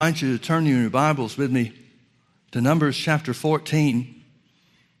I invite you to turn in your Bibles with me to Numbers chapter 14.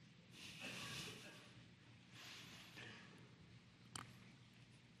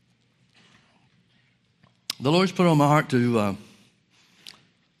 The Lord's put on my heart to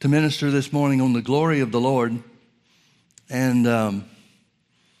minister this morning on the glory of the Lord. And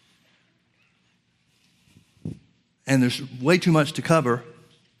there's way too much to cover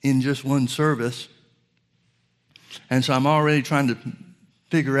in just one service. And so I'm already trying to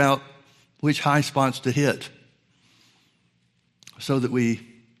figure out which high spots to hit so that we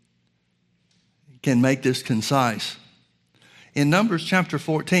can make this concise. In Numbers chapter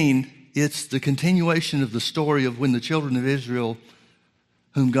 14, it's the continuation of the story of when the children of Israel,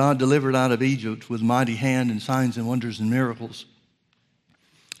 whom God delivered out of Egypt with mighty hand and signs and wonders and miracles,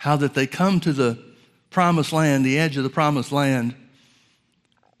 how that they come to the promised land, the edge of the promised land,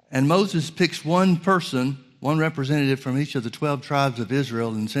 and Moses picks one person, one representative from each of the 12 tribes of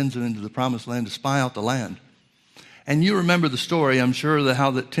Israel, and sends them into the promised land to spy out the land. And you remember the story, I'm sure, that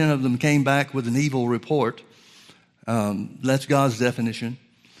how that 10 of them came back with an evil report. That's God's definition.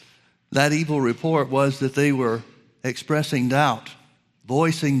 That evil report was that they were expressing doubt,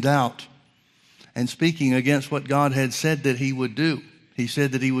 voicing doubt, and speaking against what God had said that he would do. He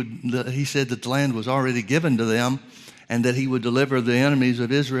said that the land was already given to them, and that he would deliver the enemies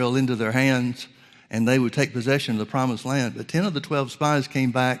of Israel into their hands, and they would take possession of the promised land. But 10 of the 12 spies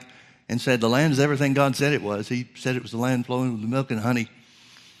came back and said, the land is everything God said it was. He said it was the land flowing with milk and honey.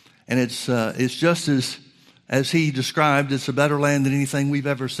 And it's just as he described. It's a better land than anything we've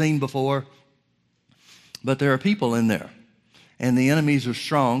ever seen before. But there are people in there. And the enemies are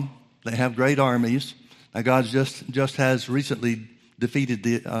strong. They have great armies. Now God just has recently defeated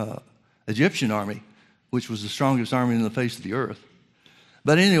the Egyptian army, which was the strongest army on the face of the earth.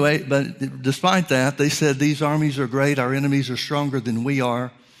 But anyway, despite that, they said, these armies are great. Our enemies are stronger than we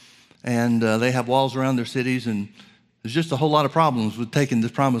are. And they have walls around their cities. And there's just a whole lot of problems with taking this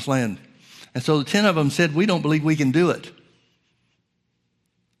promised land. And so the 10 of them said, we don't believe we can do it.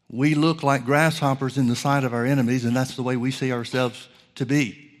 We look like grasshoppers in the sight of our enemies, and that's the way we see ourselves to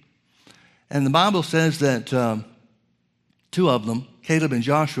be. And the Bible says that 2 of them, Caleb and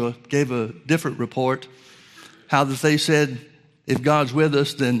Joshua, gave a different report, how that they said, if God's with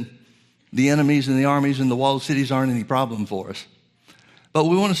us, then the enemies and the armies and the walled cities aren't any problem for us. But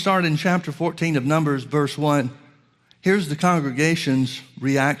we want to start in chapter 14 of Numbers, verse 1. Here's the congregation's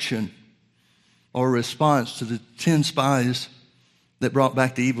reaction or response to the 10 spies that brought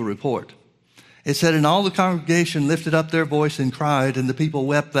back the evil report. It said, and all the congregation lifted up their voice and cried, and the people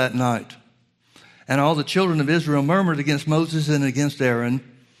wept that night. And all the children of Israel murmured against Moses and against Aaron.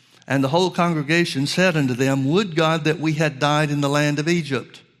 And the whole congregation said unto them, would God that we had died in the land of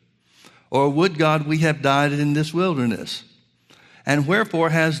Egypt, or would God we have died in this wilderness? And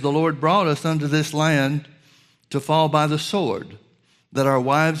wherefore has the Lord brought us unto this land to fall by the sword, that our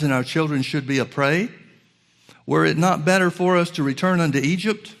wives and our children should be a prey? Were it not better for us to return unto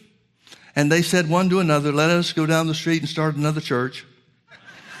Egypt? And they said one to another, let us go down the street and start another church.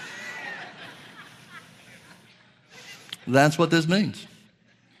 That's what this means.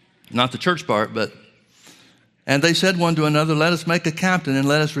 Not the church part, but. And they said one to another, let us make a captain and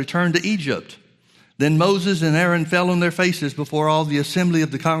let us return to Egypt. Then Moses and Aaron fell on their faces before all the assembly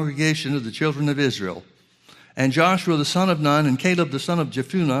of the congregation of the children of Israel. And Joshua the son of Nun and Caleb the son of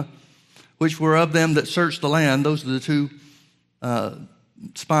Jephunneh, which were of them that searched the land, those are the 2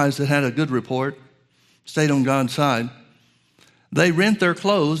 spies that had a good report, stayed on God's side. They rent their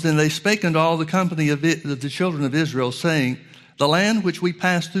clothes, and they spake unto all the company of the children of Israel, saying, the land which we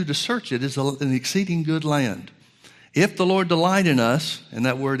passed through to search it is an exceeding good land. If the Lord delight in us, and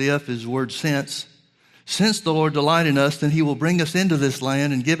that word if is the word since the Lord delight in us, then he will bring us into this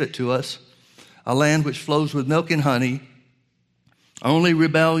land and give it to us, a land which flows with milk and honey. Only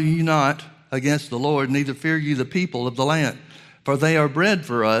rebel ye not against the Lord, neither fear ye the people of the land. For they are bread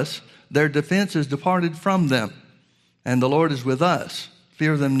for us, their defense is departed from them, and the Lord is with us.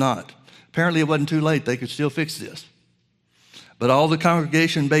 Fear them not. Apparently it wasn't too late. They could still fix this. But all the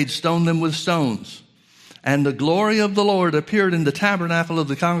congregation bade stone them with stones. And the glory of the Lord appeared in the tabernacle of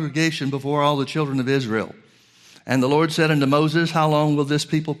the congregation before all the children of Israel. And the Lord said unto Moses, how long will this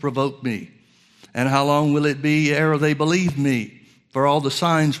people provoke me? And how long will it be ere they believe me for all the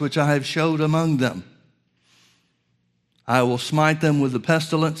signs which I have showed among them? I will smite them with the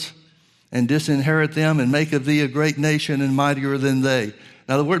pestilence and disinherit them and make of thee a great nation and mightier than they.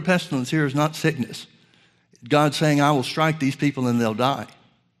 Now the word pestilence here is not sickness. God's saying, I will strike these people and they'll die.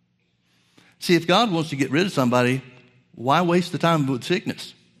 See, if God wants to get rid of somebody, why waste the time with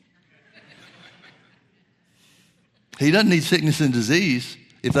sickness? He doesn't need sickness and disease.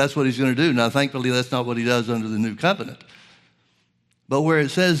 if that's what he's going to do. Now, thankfully, that's not what he does under the new covenant. But where it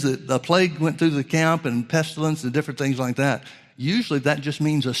says that the plague went through the camp and pestilence and different things like that, usually that just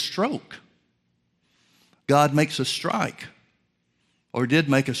means a stroke. God makes a strike, or did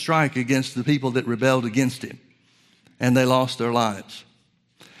make a strike against the people that rebelled against him, and they lost their lives.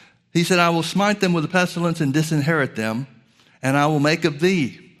 He said, I will smite them with a pestilence and disinherit them, and I will make of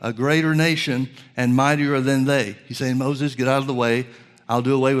thee a greater nation and mightier than they. He's saying, Moses, get out of the way. I'll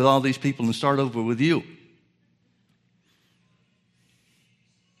do away with all these people and start over with you.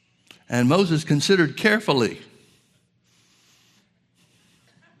 And Moses considered carefully.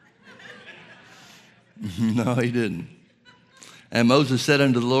 No, he didn't. And Moses said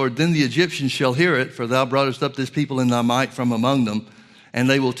unto the Lord, then the Egyptians shall hear it, for thou broughtest up this people in thy might from among them, and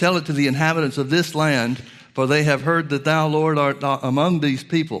they will tell it to the inhabitants of this land, for they have heard that thou, Lord, art among these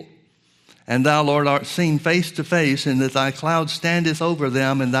people. And thou, Lord, art seen face to face, and that thy cloud standeth over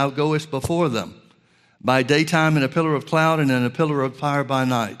them, and thou goest before them, by daytime in a pillar of cloud, and in a pillar of fire by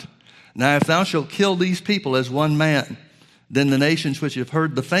night. Now if thou shalt kill these people as one man, then the nations which have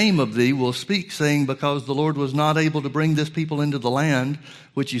heard the fame of thee will speak, saying, because the Lord was not able to bring this people into the land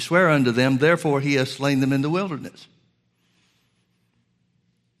which he sware unto them, therefore he has slain them in the wilderness.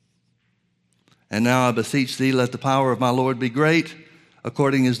 And now I beseech thee, let the power of my Lord be great,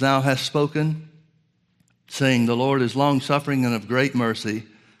 according as thou hast spoken, saying, the Lord is long-suffering and of great mercy,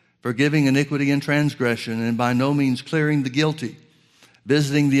 forgiving iniquity and transgression, and by no means clearing the guilty,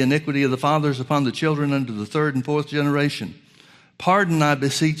 visiting the iniquity of the fathers upon the children unto the third and fourth generation. Pardon, I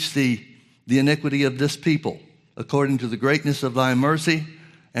beseech thee, the iniquity of this people, according to the greatness of thy mercy,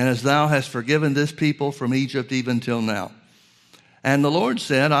 and as thou hast forgiven this people from Egypt even till now. And the Lord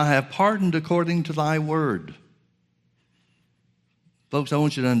said, I have pardoned according to thy word. Folks, I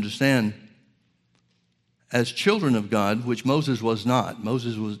want you to understand, as children of God, which Moses was not,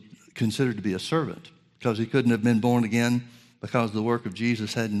 Moses was considered to be a servant because he couldn't have been born again because the work of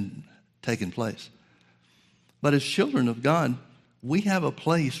Jesus hadn't taken place. But as children of God, we have a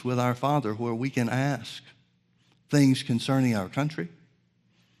place with our Father where we can ask things concerning our country,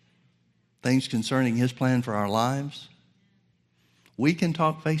 things concerning his plan for our lives. We can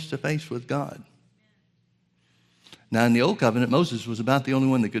talk face to face with God. Now, in the Old Covenant, Moses was about the only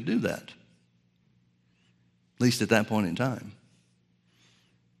one that could do that, at least at that point in time.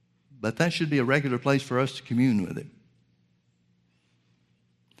 But that should be a regular place for us to commune with him.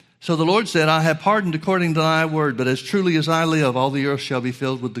 So the Lord said, I have pardoned according to thy word, but as truly as I live, all the earth shall be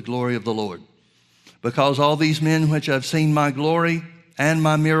filled with the glory of the Lord. Because all these men which have seen my glory and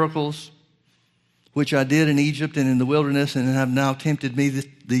my miracles, which I did in Egypt and in the wilderness, and have now tempted me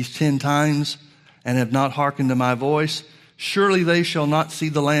these 10 times, and have not hearkened to my voice, surely they shall not see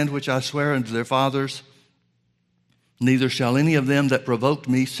the land which I swear unto their fathers, neither shall any of them that provoked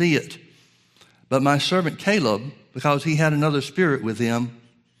me see it. But my servant Caleb, because he had another spirit with him,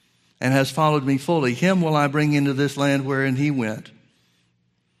 and has followed me fully, him will I bring into this land wherein he went,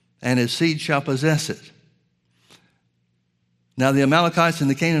 and his seed shall possess it. Now the Amalekites and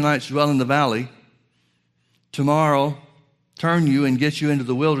the Canaanites dwell in the valley. Tomorrow turn you and get you into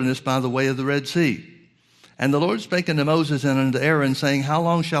the wilderness by the way of the Red Sea. And the Lord spake unto Moses and unto Aaron, saying, how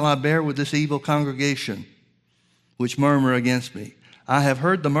long shall I bear with this evil congregation, which murmur against me? I have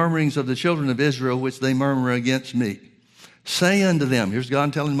heard the murmurings of the children of Israel, which they murmur against me. Say unto them, here's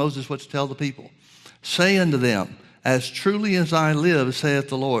God telling Moses what to tell the people. Say unto them, as truly as I live, saith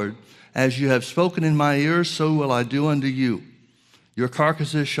the Lord, as you have spoken in my ears, so will I do unto you. Your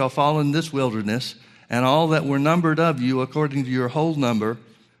carcasses shall fall in this wilderness, and all that were numbered of you according to your whole number,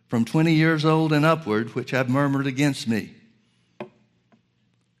 from 20 years old and upward, which have murmured against me.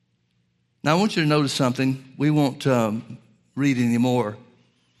 Now I want you to notice something. We won't read anymore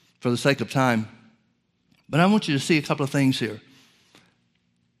for the sake of time. But I want you to see a couple of things here.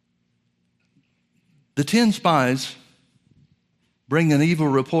 The 10 spies bring an evil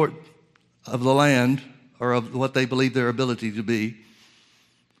report of the land, or of what they believe their ability to be,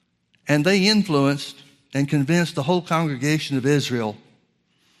 and they influenced and convinced the whole congregation of Israel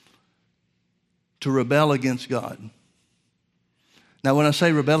to rebel against God. Now, when I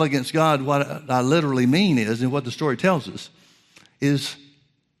say rebel against God, what I literally mean is, and what the story tells us, is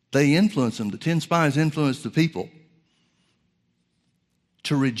they influenced them. The 10 spies influenced the people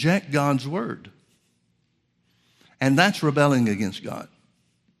to reject God's word. And that's rebelling against God.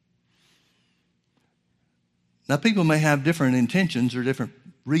 Now, people may have different intentions or different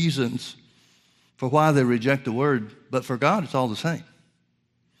reasons for why they reject the word, but for God, it's all the same.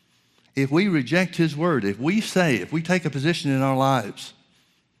 If we reject his word, if we take a position in our lives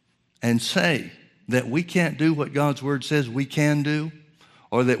and say that we can't do what God's word says we can do,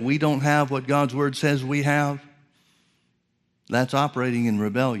 or that we don't have what God's word says we have, that's operating in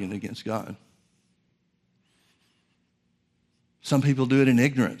rebellion against God. Some people do it in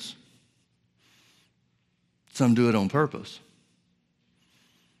ignorance. Some do it on purpose.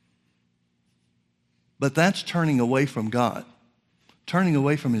 But that's turning away from God. Turning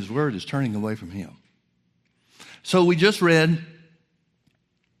away from his word is turning away from him. So we just read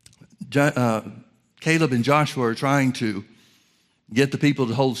Caleb and Joshua are trying to get the people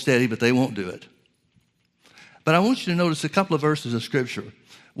to hold steady, but they won't do it. But I want you to notice a couple of verses of Scripture.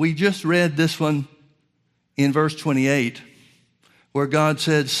 We just read this one in verse 28, where God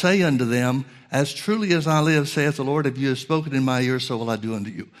said, "Say unto them, as truly as I live, saith the Lord, if you have spoken in my ear, so will I do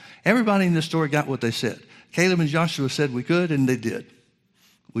unto you." Everybody in this story got what they said. Caleb and Joshua said we could, and they did.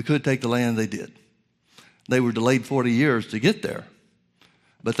 We could take the land, they did. They were delayed 40 years to get there,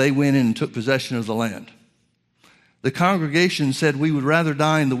 but they went in and took possession of the land. The congregation said we would rather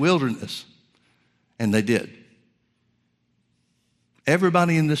die in the wilderness, and they did.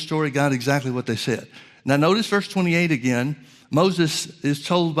 Everybody in this story got exactly what they said. Now notice verse 28 again. Moses is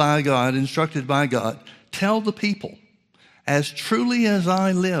told by God, instructed by God, tell the people, as truly as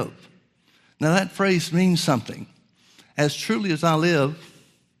I live. Now that phrase means something. As truly as I live,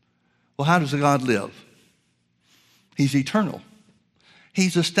 well, how does God live? He's eternal.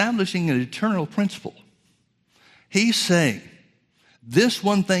 He's establishing an eternal principle. He's saying, this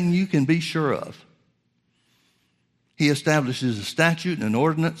one thing you can be sure of. He establishes a statute and an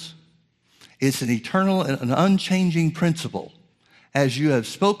ordinance. It's an eternal and an unchanging principle. As you have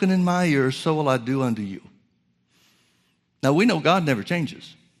spoken in my ears, so will I do unto you. Now we know God never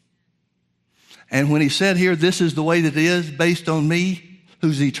changes. And when he said here, this is the way that it is based on me,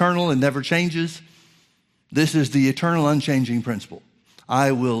 who's eternal and never changes, this is the eternal unchanging principle.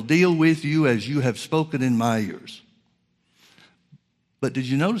 I will deal with you as you have spoken in my ears. But did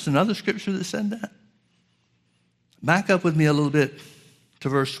you notice another scripture that said that? Back up with me a little bit to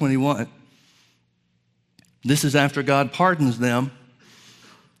verse 21. This is after God pardons them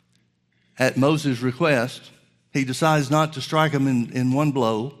at Moses' request. He decides not to strike them in one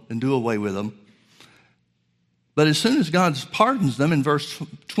blow and do away with them. But as soon as God pardons them in verse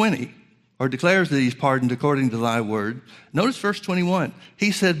 20, or declares that he's pardoned according to thy word, notice verse 21.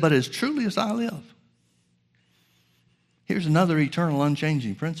 He said, but as truly as I live. Here's another eternal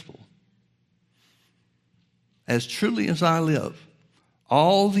unchanging principle. As truly as I live,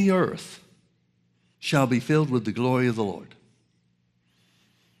 all the earth shall be filled with the glory of the Lord.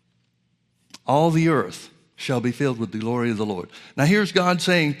 All the earth shall be filled with the glory of the Lord. Now here's God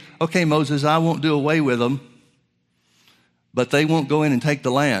saying, okay, Moses, I won't do away with them, but they won't go in and take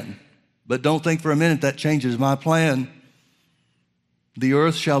the land. But don't think for a minute that changes my plan. The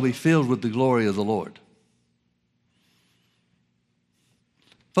earth shall be filled with the glory of the Lord.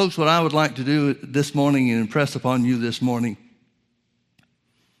 Folks, what I would like to do this morning and impress upon you this morning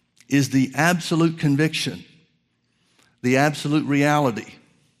is the absolute conviction, the absolute reality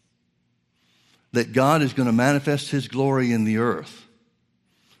that God is going to manifest his glory in the earth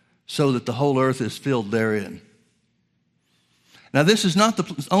so that the whole earth is filled therein. Now, this is not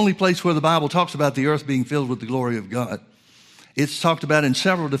the only place where the Bible talks about the earth being filled with the glory of God. It's talked about in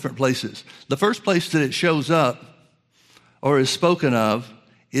several different places. The first place that it shows up or is spoken of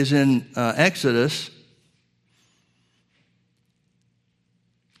is in Exodus.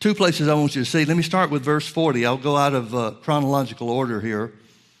 Two places I want you to see. Let me start with verse 40. I'll go out of chronological order here.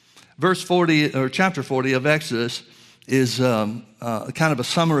 Verse 40, or chapter 40 of Exodus, is kind of a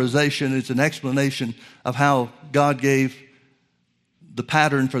summarization. It's an explanation of how God gave the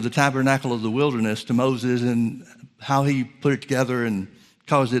pattern for the tabernacle of the wilderness to Moses and how he put it together and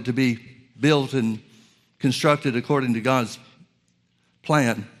caused it to be built and constructed according to God's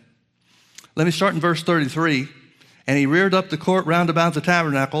plan. Let me start in verse 33. And he reared up the court round about the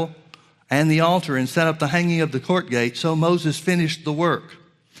tabernacle and the altar and set up the hanging of the court gate. So Moses finished the work.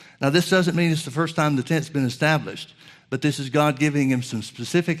 Now this doesn't mean it's the first time the tent's been established, but this is God giving him some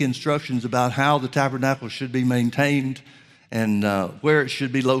specific instructions about how the tabernacle should be maintained and where it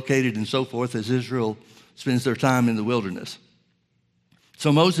should be located and so forth as Israel spends their time in the wilderness.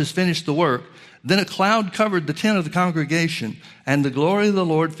 So Moses finished the work. Then a cloud covered the tent of the congregation, and the glory of the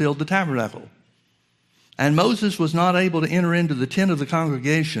Lord filled the tabernacle. And Moses was not able to enter into the tent of the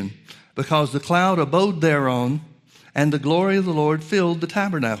congregation because the cloud abode thereon, and the glory of the Lord filled the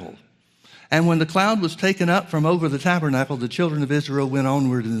tabernacle. And when the cloud was taken up from over the tabernacle, the children of Israel went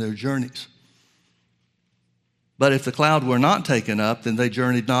onward in their journeys. But if the cloud were not taken up, then they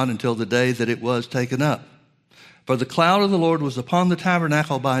journeyed not until the day that it was taken up. For the cloud of the Lord was upon the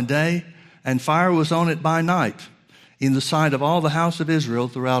tabernacle by day, and fire was on it by night, in the sight of all the house of Israel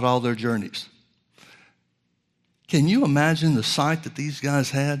throughout all their journeys. Can you imagine the sight that these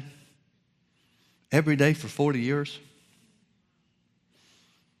guys had every day for 40 years?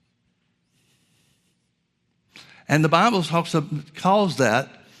 And the Bible calls that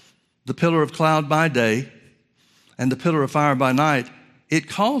the pillar of cloud by day and the pillar of fire by night. It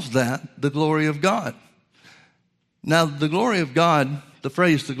calls that the glory of God. Now, the glory of God, the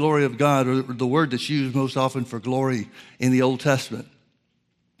phrase the glory of God, or the word that's used most often for glory in the Old Testament,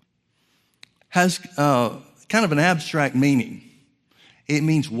 has kind of an abstract meaning. It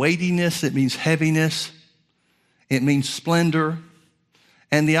means weightiness, it means heaviness, it means splendor.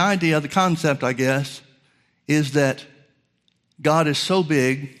 And the idea, the concept, I guess, is that God is so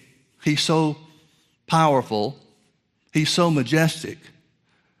big, he's so powerful, he's so majestic,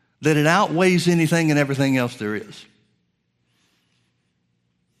 that it outweighs anything and everything else there is.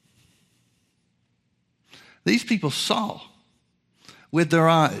 These people saw with their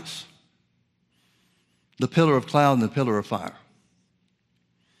eyes the pillar of cloud and the pillar of fire.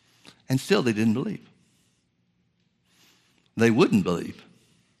 And still they didn't believe. They wouldn't believe.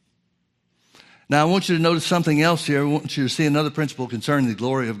 Now, I want you to notice something else here. I want you to see another principle concerning the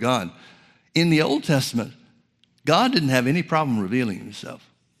glory of God. In the Old Testament, God didn't have any problem revealing himself.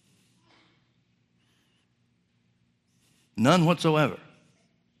 None whatsoever.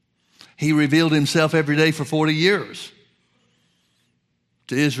 He revealed himself every day for 40 years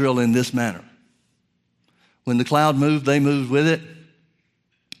to Israel in this manner. When the cloud moved, they moved with it.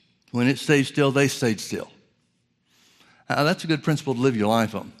 When it stayed still, they stayed still. Now, that's a good principle to live your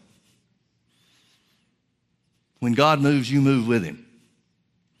life on. When God moves, you move with him.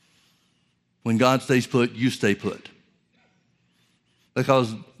 When God stays put, you stay put.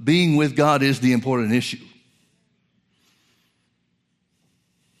 Because being with God is the important issue.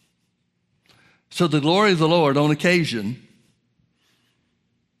 So the glory of the Lord on occasion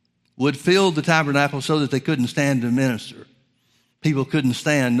would fill the tabernacle so that they couldn't stand to minister. People couldn't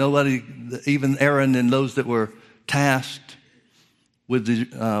stand. Nobody, even Aaron and those that were tasked with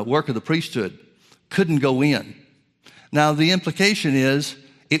the work of the priesthood, couldn't go in. Now, the implication is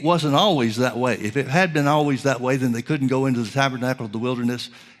it wasn't always that way. If it had been always that way, then they couldn't go into the tabernacle of the wilderness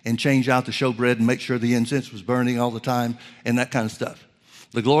and change out the showbread and make sure the incense was burning all the time and that kind of stuff.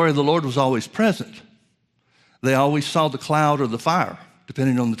 The glory of the Lord was always present. They always saw the cloud or the fire,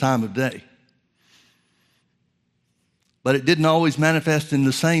 depending on the time of day. But it didn't always manifest in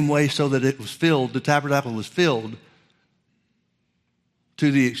the same way so that it was filled, the tabernacle was filled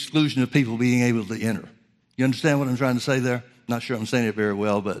to the exclusion of people being able to enter. You understand what I'm trying to say there? Not sure I'm saying it very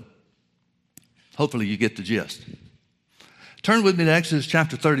well, but hopefully you get the gist. Turn with me to Exodus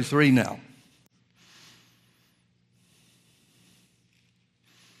chapter 33 now.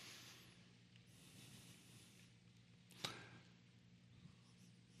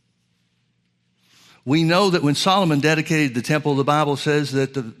 We know that when Solomon dedicated the temple, the Bible says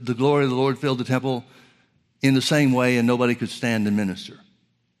that the glory of the Lord filled the temple in the same way and nobody could stand and minister.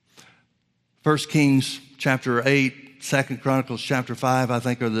 1 Kings chapter 8, 2 Chronicles chapter 5, I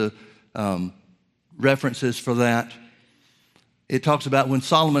think are the references for that. It talks about when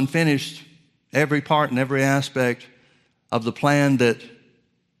Solomon finished every part and every aspect of the plan that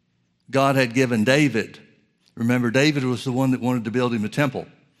God had given David. Remember, David was the one that wanted to build him a temple.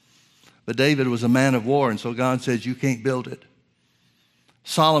 But David was a man of war, and so God says, you can't build it.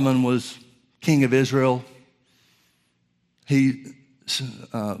 Solomon was king of Israel. He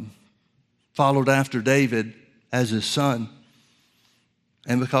followed after David as his son.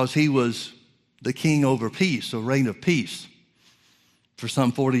 And because he was the king over peace, a reign of peace, for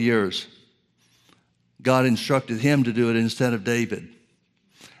some 40 years, God instructed him to do it instead of David.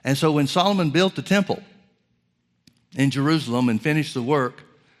 And so when Solomon built the temple in Jerusalem and finished the work,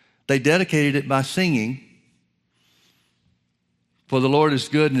 they dedicated it by singing, "For the Lord is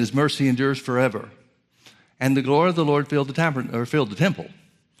good and his mercy endures forever." And the glory of the Lord filled the temple.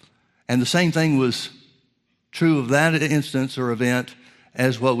 And the same thing was true of that instance or event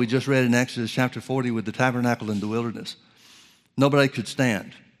as what we just read in Exodus chapter 40 with the tabernacle in the wilderness. Nobody could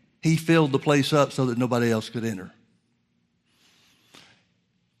stand. He filled the place up so that nobody else could enter.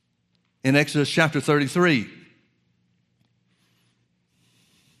 In Exodus chapter 33,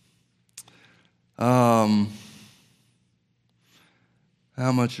 how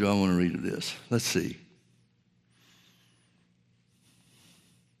much do I want to read of this? Let's see.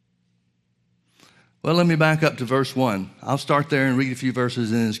 Well, let me back up to verse 1. I'll start there and read a few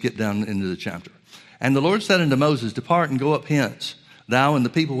verses and then skip down into the chapter. And the Lord said unto Moses, "Depart and go up hence, thou and the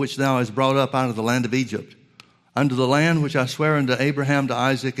people which thou hast brought up out of the land of Egypt, unto the land which I swear unto Abraham, to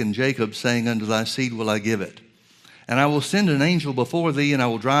Isaac, and Jacob, saying, unto thy seed will I give it. And I will send an angel before thee, and I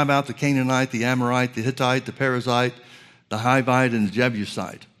will drive out the Canaanite, the Amorite, the Hittite, the Perizzite, the Hivite, and the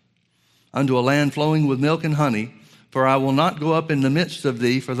Jebusite, unto a land flowing with milk and honey. For I will not go up in the midst of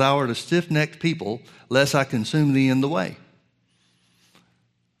thee, for thou art a stiff-necked people, lest I consume thee in the way.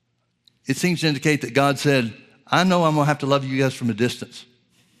 It seems to indicate that God said, I know I'm going to have to love you guys from a distance.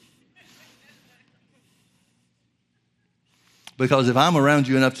 Because if I'm around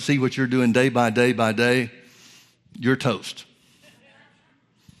you enough to see what you're doing day by day by day, you're toast.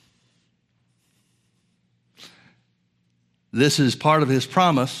 This is part of his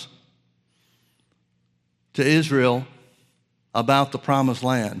promise to Israel about the promised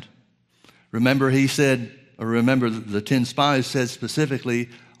land. Remember he said, or remember the 10 spies said specifically,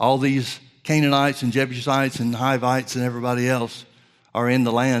 all these Canaanites and Jebusites and Hivites and everybody else are in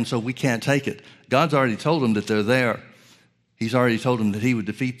the land, so we can't take it. God's already told them that they're there. He's already told them that he would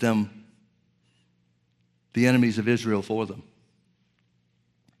defeat them, the enemies of Israel, for them.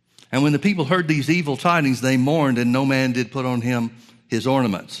 And when the people heard these evil tidings, they mourned, and no man did put on him his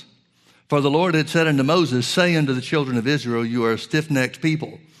ornaments. For the Lord had said unto Moses, say unto the children of Israel, you are a stiff-necked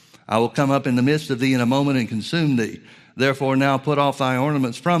people. I will come up in the midst of thee in a moment and consume thee. Therefore now put off thy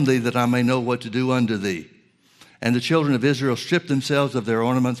ornaments from thee, that I may know what to do unto thee. And the children of Israel stripped themselves of their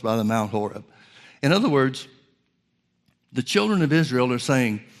ornaments by the Mount Horeb. In other words, the children of Israel are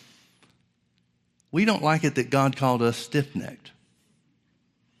saying, we don't like it that God called us stiff-necked.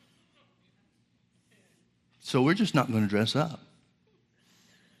 So we're just not going to dress up.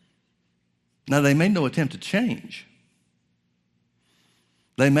 Now, they made no attempt to change.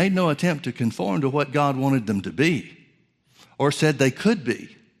 They made no attempt to conform to what God wanted them to be or said they could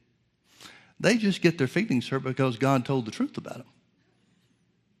be. They just get their feelings hurt because God told the truth about them.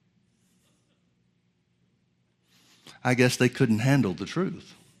 I guess they couldn't handle the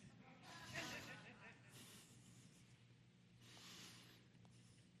truth.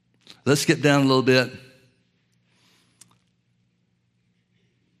 Let's skip down a little bit.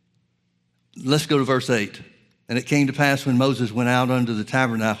 Let's go to verse 8. And it came to pass when Moses went out unto the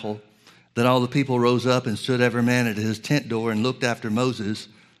tabernacle that all the people rose up and stood every man at his tent door and looked after Moses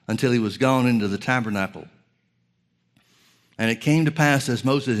until he was gone into the tabernacle. And it came to pass as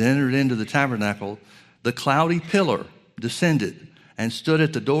Moses entered into the tabernacle, the cloudy pillar descended and stood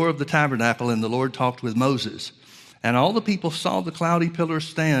at the door of the tabernacle, and the Lord talked with Moses. And all the people saw the cloudy pillar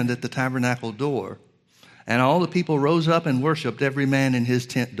stand at the tabernacle door. And all the people rose up and worshiped, every man in his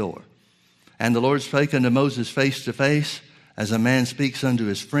tent door. And the Lord spake unto Moses face to face, as a man speaks unto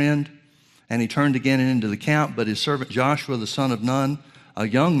his friend. And he turned again into the camp, but his servant Joshua the son of Nun, a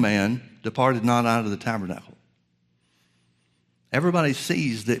young man, departed not out of the tabernacle. Everybody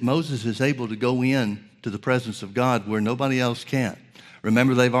sees that Moses is able to go in to the presence of God where nobody else can.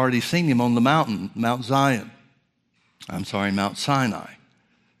 Remember, they've already seen him on the mountain, Mount Sinai,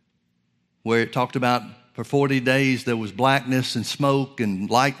 where it talked about for 40 days there was blackness and smoke and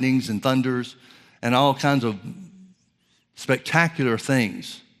lightnings and thunders and all kinds of spectacular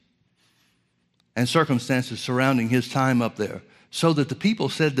things and circumstances surrounding his time up there, so that the people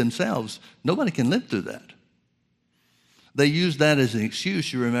said themselves, nobody can live through that. They used that as an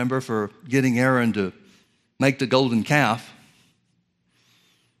excuse, you remember, for getting Aaron to make the golden calf.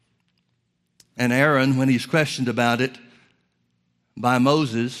 And Aaron, when he's questioned about it by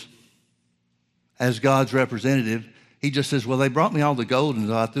Moses as God's representative, he just says, well, they brought me all the gold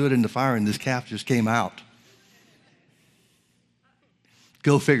and I threw it in the fire and this calf just came out.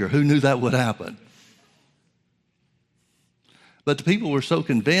 Go figure, who knew that would happen? But the people were so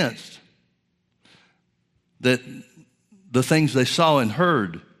convinced that the things they saw and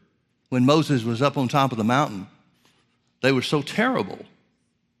heard when Moses was up on top of the mountain, they were so terrible.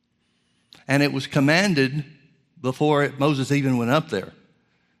 And it was commanded before Moses even went up there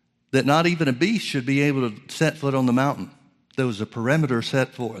that not even a beast should be able to set foot on the mountain. There was a perimeter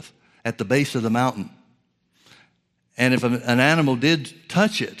set forth at the base of the mountain. And if an animal did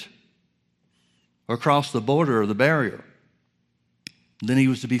touch it or cross the border or the barrier, then he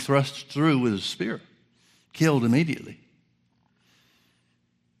was to be thrust through with a spear, killed immediately.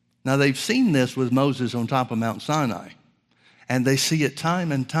 Now, they've seen this with Moses on top of Mount Sinai, and they see it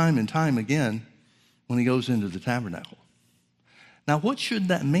time and time and time again when he goes into the tabernacle. Now, what should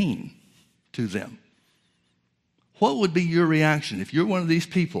that mean to them? What would be your reaction if you're one of these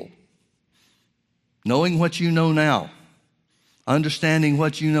people, knowing what you know now, understanding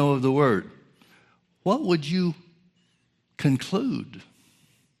what you know of the Word? What would you conclude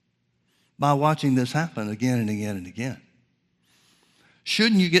by watching this happen again and again and again?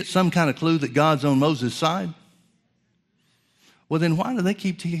 Shouldn't you get some kind of clue that God's on Moses' side? Well, then why do they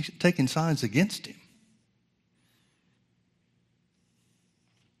keep taking sides against him?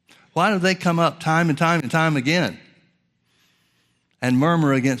 Why do they come up time and time and time again and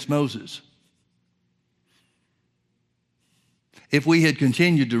murmur against Moses? If we had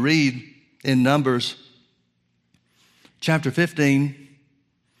continued to read in Numbers, chapter 15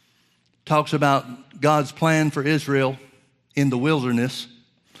 talks about God's plan for Israel in the wilderness.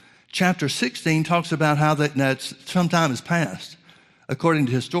 Chapter 16 talks about how that some time has passed. According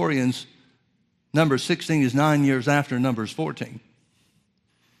to historians, Numbers 16 is 9 years after Numbers 14.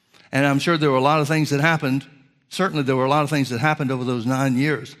 And I'm sure there were a lot of things that happened. Certainly there were a lot of things that happened over those 9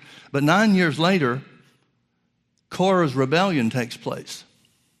 years. But 9 years later, Korah's rebellion takes place.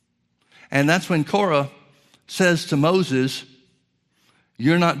 And that's when Korah says to Moses,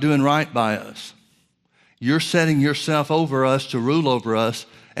 "You're not doing right by us. You're setting yourself over us to rule over us,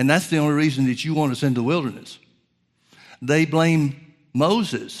 and that's the only reason that you want us into the wilderness." They blame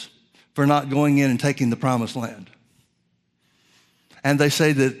Moses for not going in and taking the promised land. And they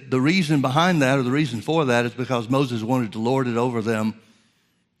say that the reason behind that, or the reason for that, is because Moses wanted to lord it over them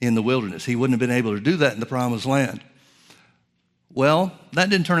in the wilderness. He wouldn't have been able to do that in the promised land. Well, that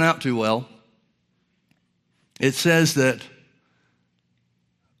didn't turn out too well. It says that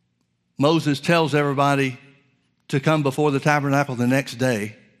Moses tells everybody to come before the tabernacle the next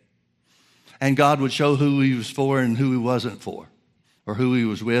day, and God would show who he was for and who he wasn't for, or who he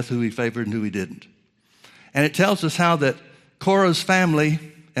was with, who he favored and who he didn't. And it tells us how that Korah's family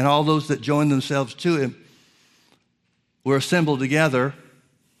and all those that joined themselves to him were assembled together.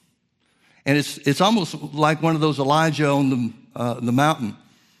 And it's almost like one of those Elijah on the mountain,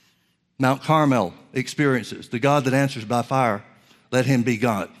 Mount Carmel experiences. The God that answers by fire, let him be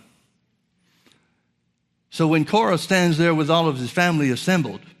God. So when Korah stands there with all of his family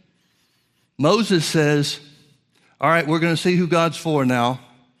assembled, Moses says, all right, we're going to see who God's for now.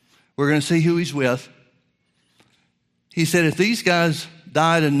 We're going to see who he's with. He said, if these guys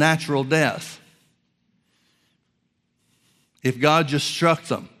died a natural death, if God just struck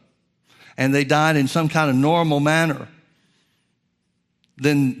them and they died in some kind of normal manner,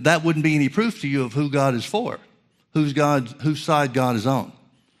 then that wouldn't be any proof to you of who God is for, whose side God is on.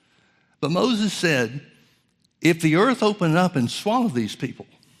 But Moses said, if the earth opened up and swallowed these people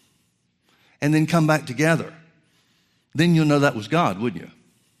and then come back together, then you'll know that was God, wouldn't you?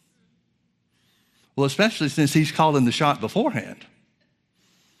 Well, especially since he's calling the shot beforehand.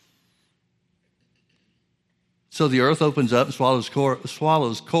 So the earth opens up and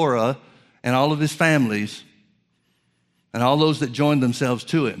swallows Korah and all of his families and all those that joined themselves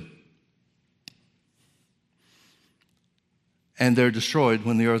to him. And they're destroyed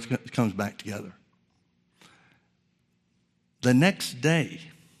when the earth comes back together. The next day,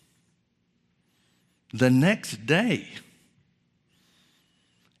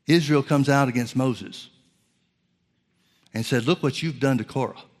 Israel comes out against Moses and said, look what you've done to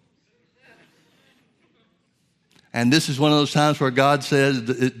Korah. And this is one of those times where God says,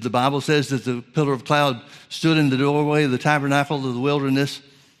 the Bible says that the pillar of cloud stood in the doorway of the tabernacle of the wilderness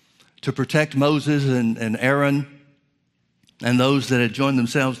to protect Moses and Aaron and those that had joined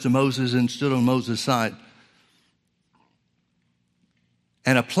themselves to Moses and stood on Moses' side.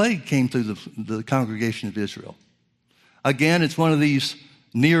 And a plague came through the congregation of Israel. Again, it's one of these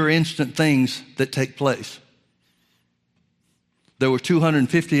near instant things that take place. There were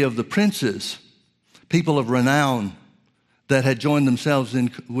 250 of the princes, people of renown, that had joined themselves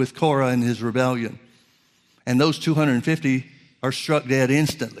with Korah in his rebellion. And those 250 are struck dead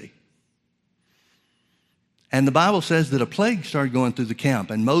instantly. And the Bible says that a plague started going through the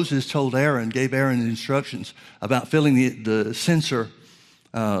camp. And Moses gave Aaron instructions about filling the censer,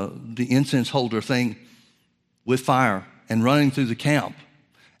 the incense holder thing, with fire and running through the camp.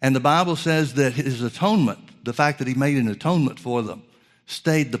 And the Bible says that his atonement, the fact that he made an atonement for them,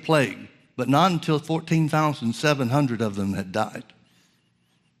 stayed the plague. But not until 14,700 of them had died.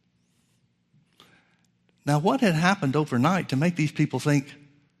 Now, what had happened overnight to make these people think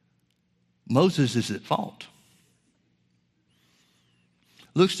Moses is at fault?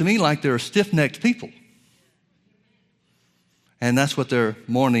 Looks to me like they're stiff-necked people. And that's what they're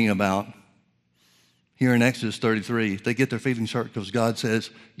mourning about here in Exodus 33. They get their feelings hurt because God says,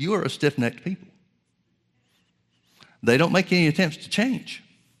 you are a stiff-necked people. They don't make any attempts to change.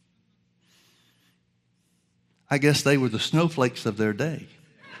 I guess they were the snowflakes of their day.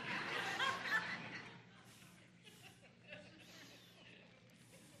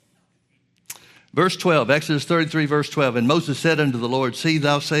 Verse 12, Exodus 33, verse 12. And Moses said unto the Lord, see,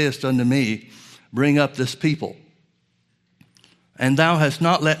 thou sayest unto me, bring up this people. And thou hast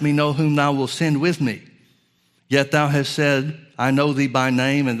not let me know whom thou wilt send with me. Yet thou hast said, I know thee by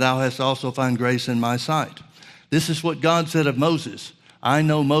name, and thou hast also found grace in my sight. This is what God said of Moses. I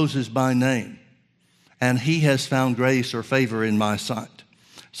know Moses by name, and he has found grace or favor in my sight.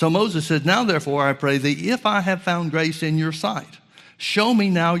 So Moses said, now therefore I pray thee, if I have found grace in your sight, show me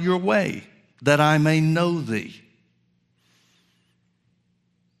now your way, that I may know thee.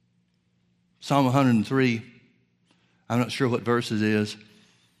 Psalm 103, I'm not sure what verse it is,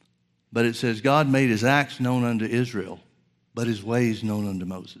 but it says, God made his acts known unto Israel, but his ways known unto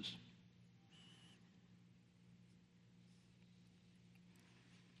Moses.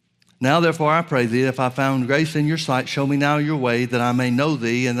 Now therefore I pray thee, if I found grace in your sight, show me now your way, that I may know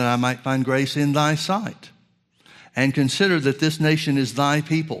thee, and that I might find grace in thy sight. And consider that this nation is thy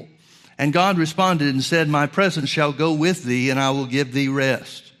people. And God responded and said, my presence shall go with thee, and I will give thee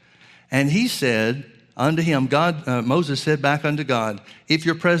rest. And he said unto him, Moses said back unto God, if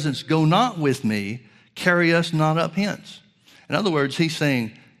your presence go not with me, carry us not up hence. In other words, he's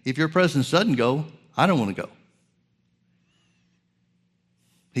saying, if your presence doesn't go, I don't want to go.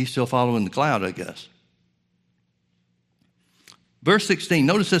 He's still following the cloud, I guess. Verse 16,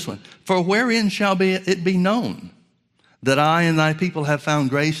 notice this one. For wherein shall it be known that I and thy people have found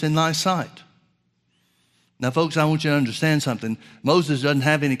grace in thy sight? Now, folks, I want you to understand something. Moses doesn't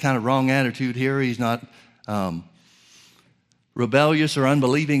have any kind of wrong attitude here. He's not rebellious or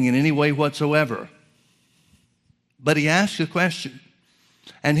unbelieving in any way whatsoever. But he asks a question.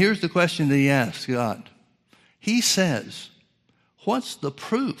 And here's the question that he asks God. He says, what's the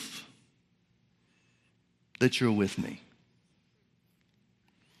proof that you're with me?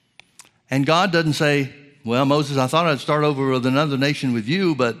 And God doesn't say, well, Moses, I thought I'd start over with another nation with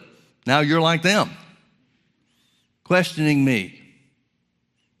you, but now you're like them. Questioning me.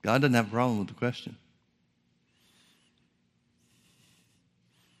 God doesn't have a problem with the question.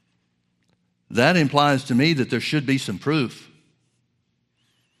 That implies to me that there should be some proof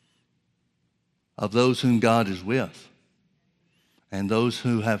of those whom God is with and those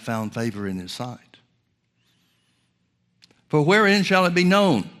who have found favor in his sight. For wherein shall it be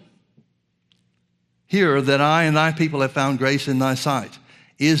known here that I and thy people have found grace in thy sight?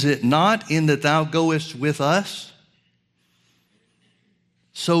 Is it not in that thou goest with us?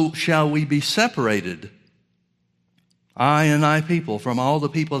 So shall we be separated, I and thy people, from all the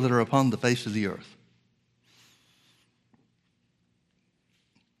people that are upon the face of the earth.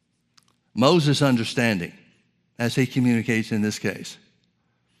 Moses' understanding, as he communicates in this case,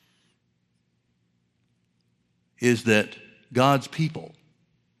 is that God's people,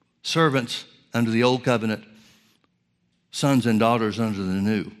 servants under the old covenant, sons and daughters under the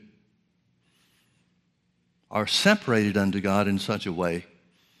new, are separated unto God in such a way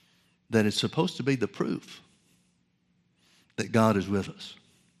that it's supposed to be the proof that God is with us.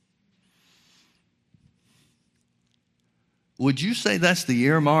 Would you say that's the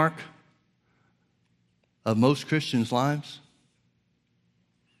earmark of most Christians' lives?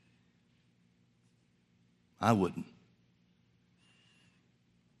 I wouldn't.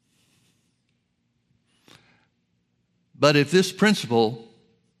 But if this principle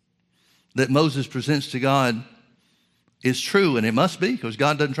that Moses presents to God is true, and it must be because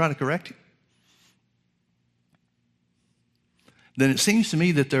God doesn't try to correct him, then it seems to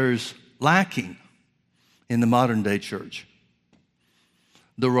me that there's lacking in the modern day church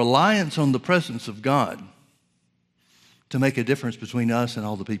the reliance on the presence of God to make a difference between us and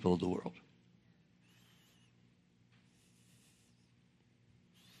all the people of the world.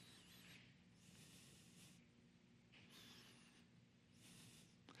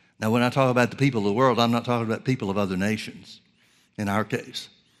 Now, when I talk about the people of the world, I'm not talking about people of other nations in our case.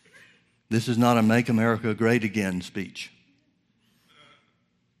 This is not a Make America Great Again speech.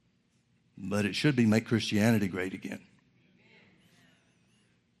 But it should be Make Christianity Great Again.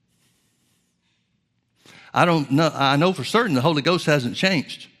 I know for certain the Holy Ghost hasn't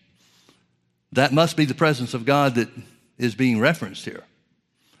changed. That must be the presence of God that is being referenced here.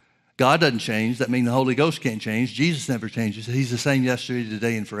 God doesn't change. That means the Holy Ghost can't change. Jesus never changes. He's the same yesterday,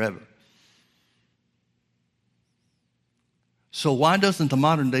 today, and forever. So why doesn't the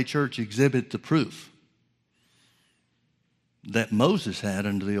modern day church exhibit the proof that Moses had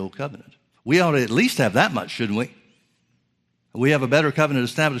under the old covenant? We ought to at least have that much, shouldn't we? We have a better covenant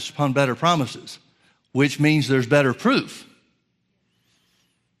established upon better promises, which means there's better proof.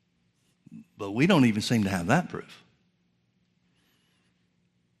 But we don't even seem to have that proof.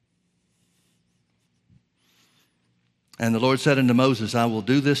 And the Lord said unto Moses, I will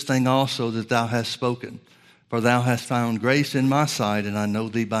do this thing also that thou hast spoken, for thou hast found grace in my sight, and I know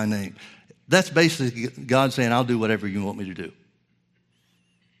thee by name. That's basically God saying, I'll do whatever you want me to do,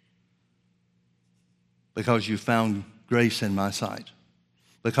 because you found grace in my sight,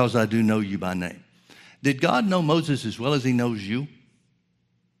 because I do know you by name. Did God know Moses as well as he knows you?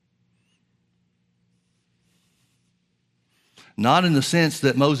 Not in the sense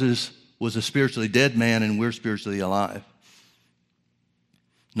that Moses was a spiritually dead man and we're spiritually alive.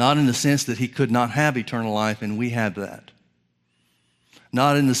 Not in the sense that he could not have eternal life and we have that.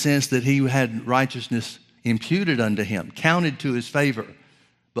 Not in the sense that he had righteousness imputed unto him, counted to his favor,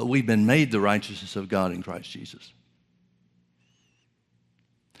 but we've been made the righteousness of God in Christ Jesus.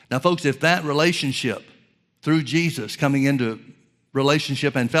 Now, folks, if that relationship through Jesus coming into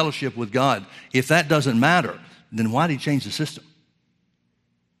relationship and fellowship with God, if that doesn't matter, then why did he change the system?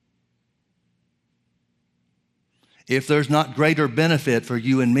 If there's not greater benefit for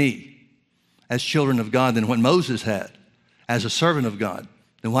you and me as children of God than what Moses had as a servant of God,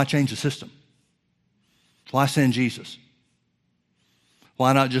 then why change the system? Why send Jesus?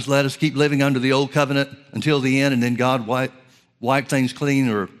 Why not just let us keep living under the old covenant until the end and then God wipe things clean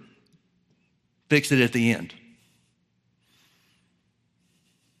or fix it at the end?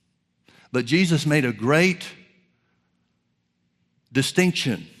 But Jesus made a great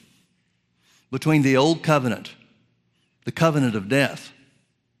distinction between the old covenant, the covenant of death,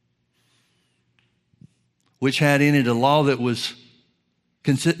 which had in it a law that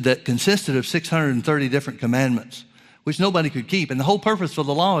consisted of 630 different commandments, which nobody could keep. And the whole purpose for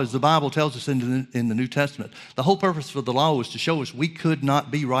the law, as the Bible tells us in the New Testament, the whole purpose for the law was to show us we could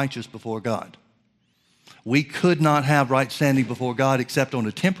not be righteous before God. We could not have right standing before God except on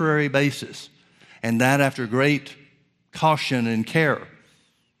a temporary basis, and that after great caution and care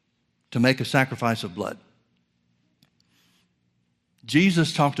to make a sacrifice of blood.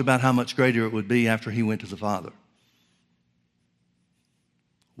 Jesus talked about how much greater it would be after he went to the Father.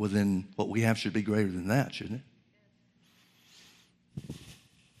 Well, then what we have should be greater than that, shouldn't it?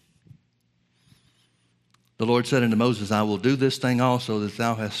 The Lord said unto Moses, I will do this thing also that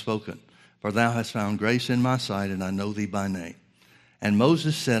thou hast spoken, for thou hast found grace in my sight, and I know thee by name. And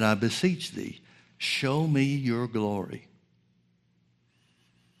Moses said, I beseech thee, show me your glory.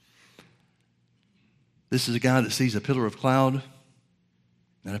 This is a guy that sees a pillar of cloud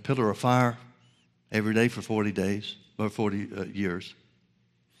and a pillar of fire every day for 40 days, or 40 years.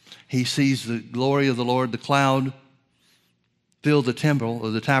 He sees the glory of the Lord, the cloud filled the temple,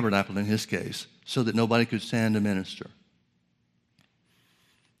 or the tabernacle in his case, so that nobody could stand to minister.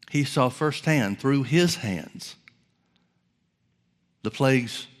 He saw firsthand, through his hands, the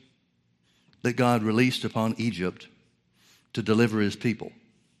plagues that God released upon Egypt to deliver his people.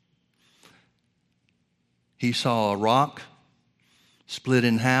 He saw a rock split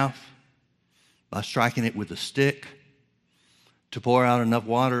in half by striking it with a stick to pour out enough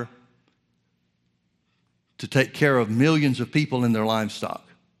water to take care of millions of people and their livestock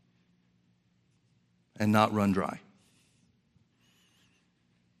and not run dry.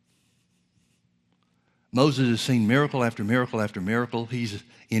 Moses has seen miracle after miracle after miracle. He's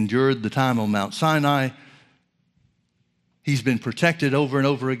endured the time on Mount Sinai. He's been protected over and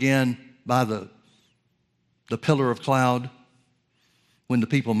over again by the pillar of cloud when the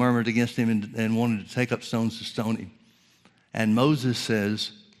people murmured against him and wanted to take up stones to stone him. And Moses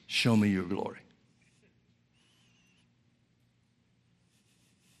says, show me your glory.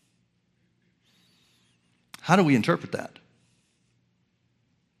 How do we interpret that?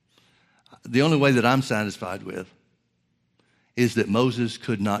 The only way that I'm satisfied with is that Moses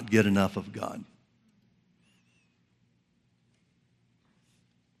could not get enough of God.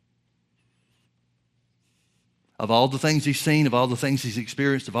 Of all the things he's seen, of all the things he's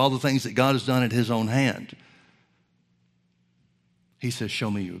experienced, of all the things that God has done at his own hand, he says,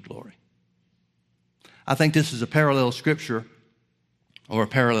 show me your glory. I think this is a parallel scripture or a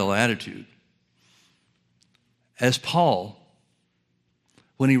parallel attitude. As Paul,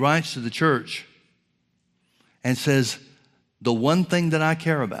 when he writes to the church and says, the one thing that I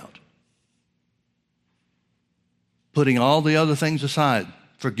care about, putting all the other things aside,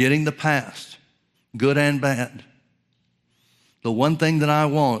 forgetting the past, good and bad, the one thing that I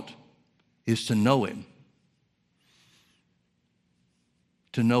want is to know him.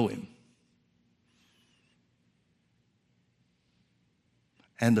 To know him.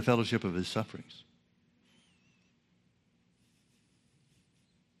 And the fellowship of his sufferings.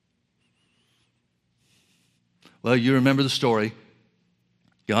 Well, you remember the story.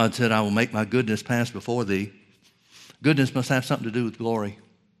 God said, I will make my goodness pass before thee. Goodness must have something to do with glory.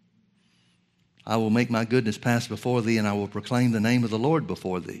 I will make my goodness pass before thee, and I will proclaim the name of the Lord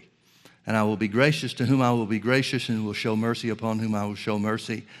before thee. And I will be gracious to whom I will be gracious, and will show mercy upon whom I will show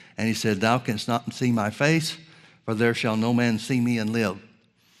mercy. And he said, thou canst not see my face, for there shall no man see me and live.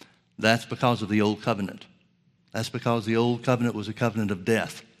 That's because of the old covenant. That's because the old covenant was a covenant of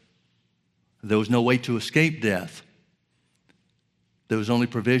death. There was no way to escape death. There was only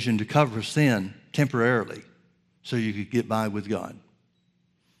provision to cover sin temporarily. so you could get by with God.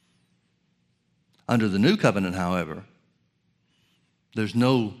 Under the new covenant, however, there's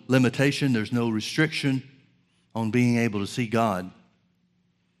no limitation, there's no restriction on being able to see God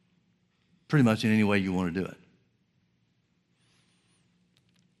pretty much in any way you want to do it.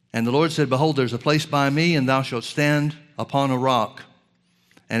 And the Lord said, behold, there's a place by me, and thou shalt stand upon a rock.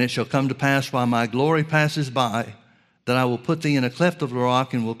 And it shall come to pass while my glory passes by, that I will put thee in a cleft of the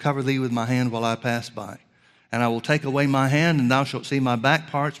rock, and will cover thee with my hand while I pass by. And I will take away my hand, and thou shalt see my back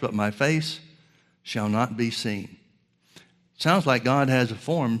parts, but my face shall not be seen. Sounds like God has a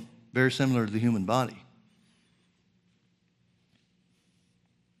form very similar to the human body.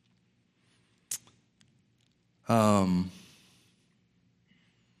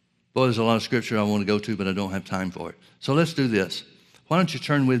 Boy, there's a lot of scripture I want to go to, but I don't have time for it. So let's do this. Why don't you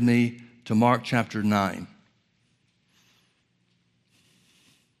turn with me to Mark chapter 9.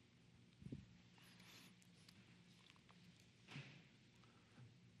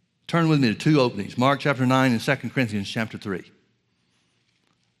 Turn with me to two openings, Mark chapter 9 and 2 Corinthians chapter 3.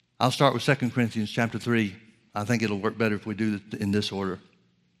 I'll start with 2 Corinthians chapter 3. I think it'll work better if we do it in this order.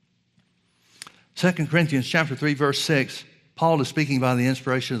 2 Corinthians chapter 3, verse 6, Paul is speaking by the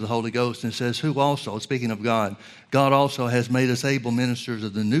inspiration of the Holy Ghost and says, who also, speaking of God, God also has made us able ministers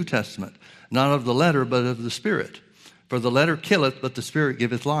of the New Testament, not of the letter, but of the Spirit. For the letter killeth, but the Spirit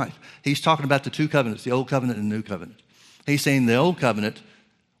giveth life. He's talking about the two covenants, the Old Covenant and the New Covenant. He's saying the Old Covenant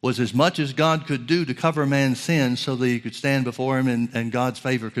was as much as God could do to cover man's sins so that he could stand before him and God's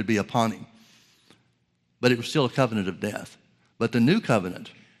favor could be upon him. But it was still a covenant of death. But the New Covenant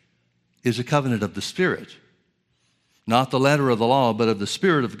is a covenant of the Spirit. Not the letter of the law, but of the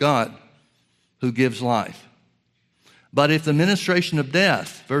Spirit of God who gives life. But if the ministration of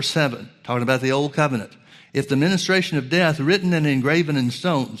death, verse 7, talking about the old covenant, if the ministration of death written and engraven in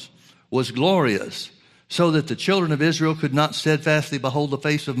stones was glorious, so that the children of Israel could not steadfastly behold the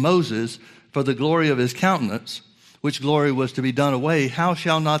face of Moses for the glory of his countenance, which glory was to be done away, how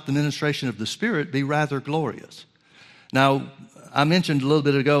shall not the ministration of the Spirit be rather glorious? Now, I mentioned a little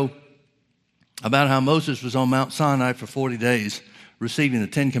bit ago about how Moses was on Mount Sinai for 40 days, receiving the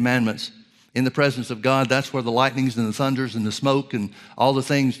 10 Commandments in the presence of God. That's where the lightnings and the thunders and the smoke and all the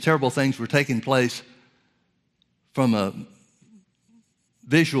things, terrible things were taking place from a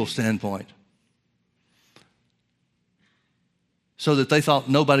visual standpoint. So that they thought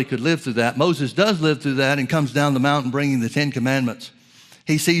nobody could live through that. Moses does live through that and comes down the mountain bringing the 10 Commandments.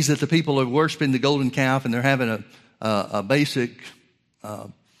 He sees that the people are worshiping the golden calf and they're having a basic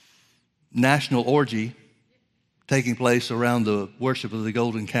national orgy taking place around the worship of the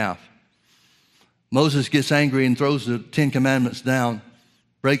golden calf. Moses gets angry and throws the 10 Commandments down,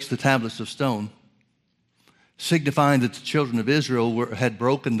 breaks the tablets of stone, signifying that the children of Israel had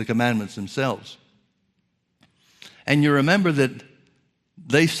broken the commandments themselves. And you remember that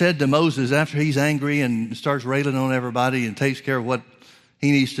they said to Moses, after he's angry and starts railing on everybody and takes care of what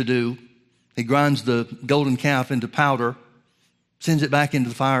he needs to do, he grinds the golden calf into powder, sends it back into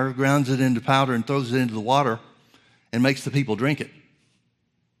the fire, grounds it into powder, and throws it into the water and makes the people drink it.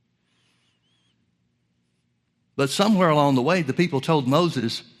 But somewhere along the way, the people told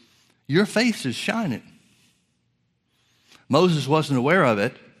Moses, your face is shining. Moses wasn't aware of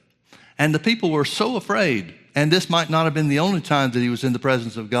it, and the people were so afraid, and this might not have been the only time that he was in the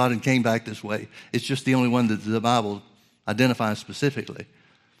presence of God and came back this way. It's just the only one that the Bible identifies specifically.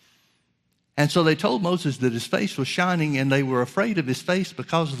 And so they told Moses that his face was shining, and they were afraid of his face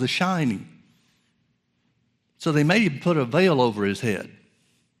because of the shining. So they made him put a veil over his head.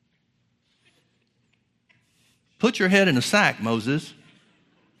 Put your head in a sack, Moses.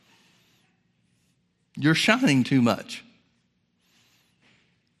 You're shining too much.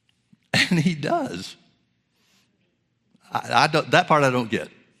 And he does. I don't, that part I don't get.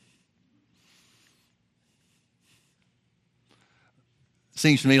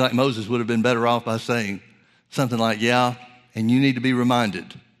 Seems to me like Moses would have been better off by saying something like, yeah, and you need to be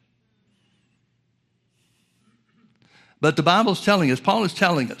reminded. But the Bible's telling us, Paul is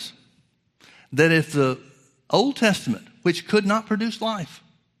telling us, that if the Old Testament, which could not produce life,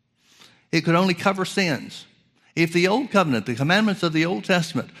 it could only cover sins. If the Old Covenant, the commandments of the Old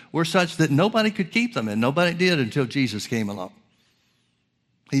Testament, were such that nobody could keep them, and nobody did until Jesus came along.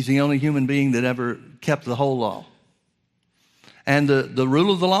 He's the only human being that ever kept the whole law. And the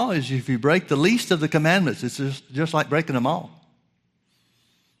rule of the law is if you break the least of the commandments, it's just like breaking them all.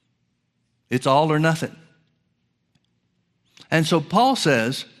 It's all or nothing. And so Paul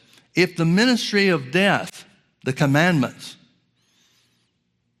says, if the ministry of death, the commandments,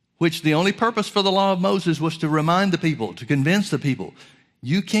 which the only purpose for the law of Moses was to remind the people, to convince the people,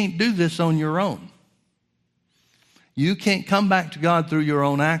 you can't do this on your own. You can't come back to God through your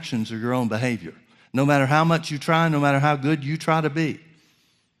own actions or your own behavior. No matter how much you try, no matter how good you try to be,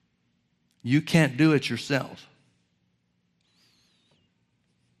 you can't do it yourself.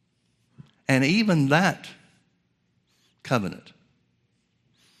 And even that covenant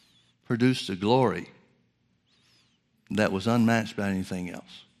produced a glory that was unmatched by anything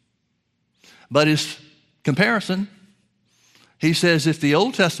else. But his comparison, he says, if the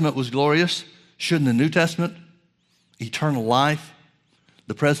Old Testament was glorious, shouldn't the New Testament, eternal life,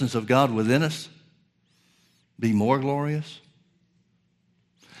 the presence of God within us, be more glorious?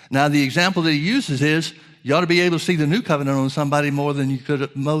 Now, the example that he uses is, you ought to be able to see the new covenant on somebody more than you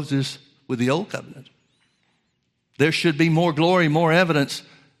could Moses with the old covenant. There should be more glory, more evidence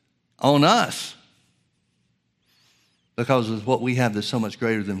on us because of what we have that's so much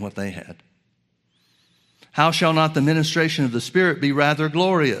greater than what they had. How shall not the ministration of the Spirit be rather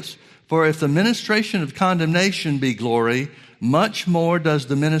glorious? For if the ministration of condemnation be glory, much more does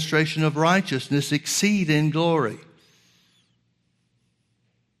the ministration of righteousness exceed in glory.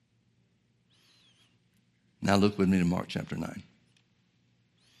 Now look with me to Mark chapter 9.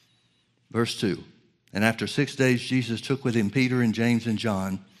 Verse 2. And after 6 days, Jesus took with him Peter and James and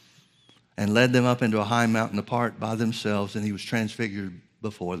John and led them up into a high mountain apart by themselves, and he was transfigured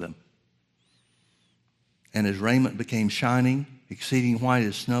before them. And his raiment became shining, exceeding white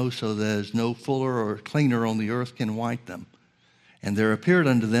as snow, so that as no fuller or cleaner on the earth can white them. And there appeared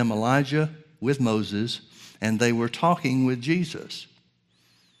unto them Elijah with Moses, and they were talking with Jesus.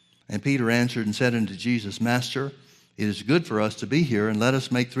 And Peter answered and said unto Jesus, Master, it is good for us to be here, and let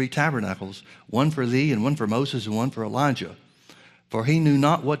us make 3 tabernacles, one for thee, and one for Moses, and one for Elijah. For he knew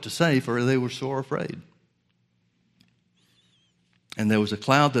not what to say, for they were sore afraid. And there was a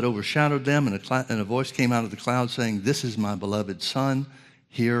cloud that overshadowed them, and a voice came out of the cloud saying, This is my beloved Son,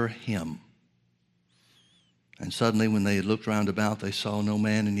 hear him. And suddenly when they had looked round about, they saw no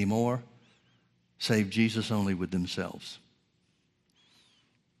man any more, save Jesus only with themselves.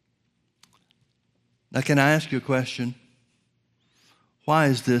 Now, can I ask you a question? Why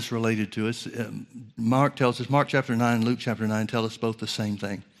is this related to us? Mark tells us, Mark chapter 9 and Luke chapter 9 tell us both the same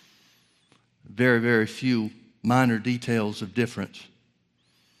thing. Very, very few minor details of difference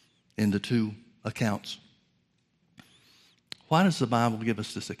in the two accounts. Why does the Bible give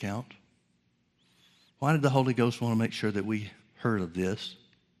us this account? Why did the Holy Ghost want to make sure that we heard of this?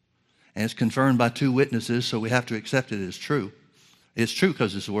 And it's confirmed by 2 witnesses, so we have to accept it as true. It's true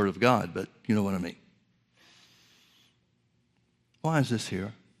because it's the Word of God, but you know what I mean. Why is this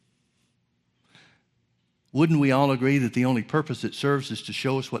here? Wouldn't we all agree that the only purpose it serves is to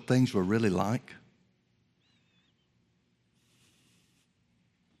show us what things were really like?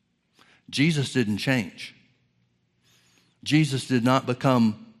 Jesus didn't change. Jesus did not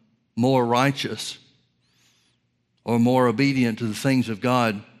become more righteous or more obedient to the things of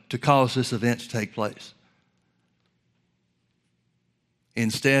God to cause this event to take place.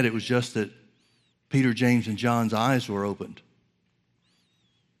 Instead, it was just that Peter, James, and John's eyes were opened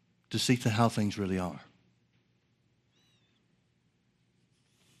to see how things really are.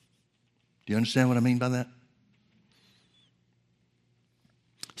 Do you understand what I mean by that?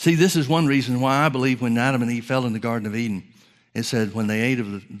 See, this is one reason why I believe when Adam and Eve fell in the Garden of Eden, it said when they ate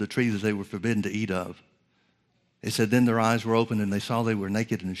of the tree that they were forbidden to eat of, it said then their eyes were opened and they saw they were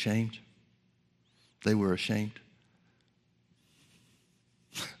naked and ashamed. They were ashamed.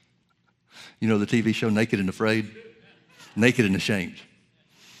 You know the TV show Naked and Afraid? Naked and Ashamed.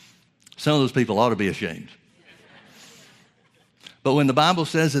 Some of those people ought to be ashamed. But when the Bible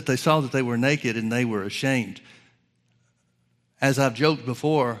says that they saw that they were naked and they were ashamed, as I've joked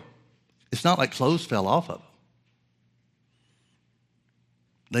before, it's not like clothes fell off of them.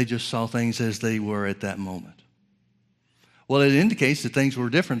 They just saw things as they were at that moment. Well, it indicates that things were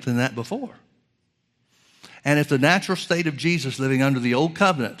different than that before. And if the natural state of Jesus living under the old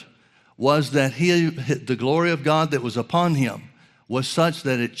covenant was that the glory of God that was upon him was such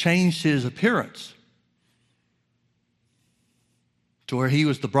that it changed his appearance to where he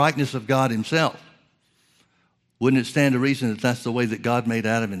was the brightness of God himself, wouldn't it stand to reason that that's the way that God made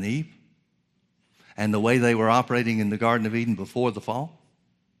Adam and Eve and the way they were operating in the Garden of Eden before the fall?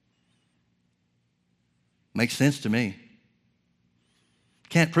 Makes sense to me.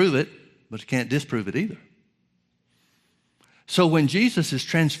 Can't prove it, but you can't disprove it either. So when Jesus is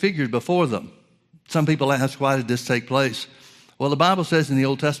transfigured before them, some people ask, why did this take place? Well, the Bible says in the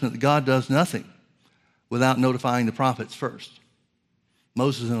Old Testament that God does nothing without notifying the prophets first.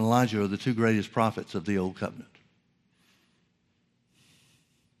 Moses and Elijah are the 2 greatest prophets of the Old Covenant.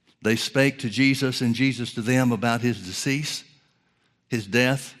 They spake to Jesus and Jesus to them about his decease, his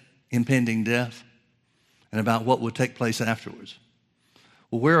death, impending death. and about what would take place afterwards.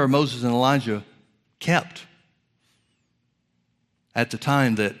 Well, where are Moses and Elijah kept at the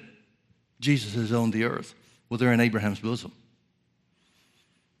time that Jesus is on the earth? Well, they're in Abraham's bosom.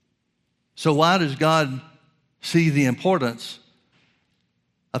 So why does God see the importance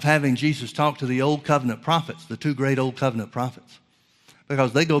of having Jesus talk to the Old Covenant prophets, the two great Old Covenant prophets?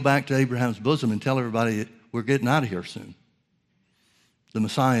 Because they go back to Abraham's bosom and tell everybody, we're getting out of here soon. The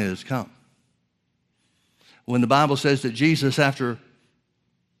Messiah has come. When the Bible says that Jesus, after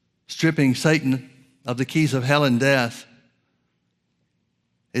stripping Satan of the keys of hell and death,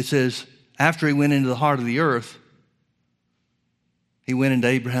 it says, after he went into the heart of the earth, he went into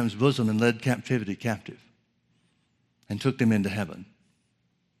Abraham's bosom and led captivity captive and took them into heaven.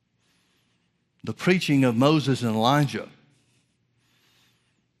 The preaching of Moses and Elijah,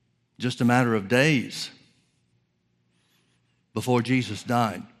 just a matter of days before Jesus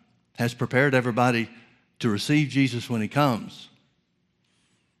died, has prepared everybody to receive Jesus when he comes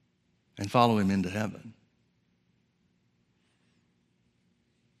and follow him into heaven.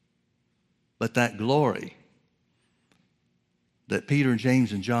 But that glory that Peter,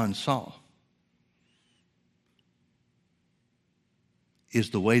 James, and John saw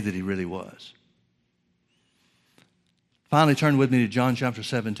is the way that he really was. Finally, turn with me to John chapter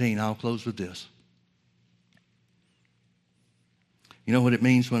 17. I'll close with this. You know what it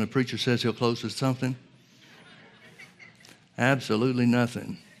means when a preacher says he'll close with something? Absolutely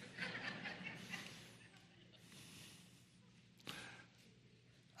nothing.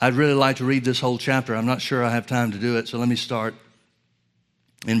 I'd really like to read this whole chapter. I'm not sure I have time to do it, so let me start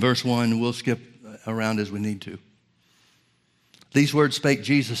in verse 1. We'll skip around as we need to. These words spake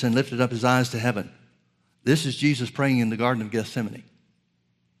Jesus and lifted up his eyes to heaven. This is Jesus praying in the Garden of Gethsemane.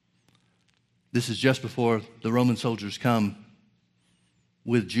 This is just before the Roman soldiers come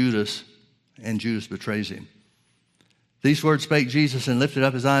with Judas, and Judas betrays him. These words spake Jesus and lifted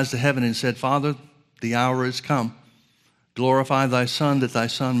up his eyes to heaven and said, Father, the hour is come. Glorify thy Son, that thy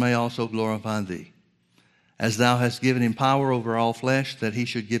Son may also glorify thee. As thou hast given him power over all flesh, that he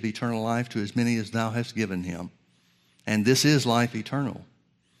should give eternal life to as many as thou hast given him. And this is life eternal,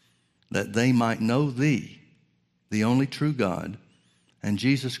 that they might know thee, the only true God, and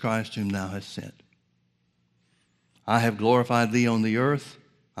Jesus Christ whom thou hast sent. I have glorified thee on the earth.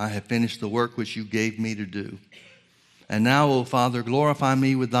 I have finished the work which you gave me to do. And now, O Father, glorify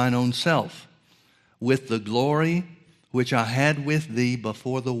me with thine own self, with the glory which I had with thee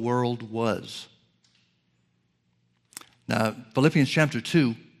before the world was. Now, Philippians chapter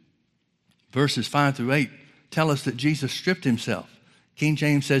 2, verses 5 through 8, tell us that Jesus stripped himself. King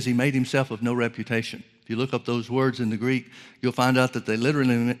James says he made himself of no reputation. If you look up those words in the Greek, you'll find out that they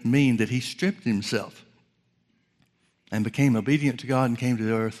literally mean that he stripped himself and became obedient to God and came to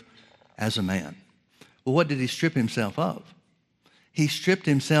the earth as a man. Well, what did he strip himself of? He stripped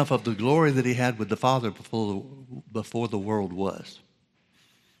himself of the glory that he had with the Father before the world was.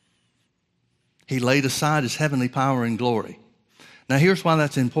 He laid aside his heavenly power and glory. Now, here's why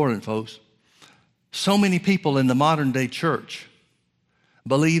that's important, folks. So many people in the modern day church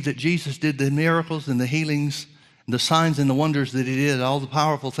believe that Jesus did the miracles and the healings, and the signs and the wonders that he did, all the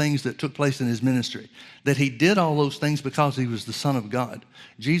powerful things that took place in his ministry, that he did all those things because he was the Son of God.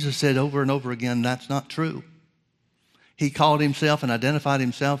 Jesus said over and over again, that's not true. He called himself and identified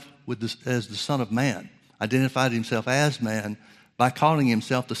himself as the Son of Man, identified himself as man by calling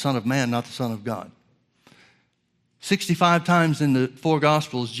himself the Son of Man, not the Son of God. 65 times in the four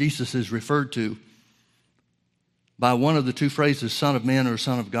Gospels, Jesus is referred to by one of the two phrases, Son of Man or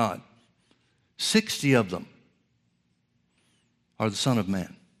Son of God. 60 of them are the Son of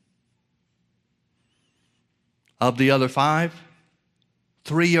Man. Of the other 5,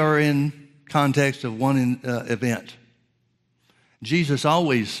 3 are in context of one event. Jesus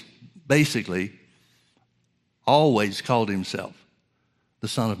always called himself the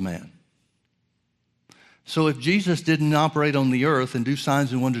Son of Man. So if Jesus didn't operate on the earth and do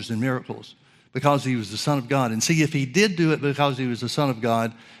signs and wonders and miracles because he was the Son of God, and see, if he did do it because he was the Son of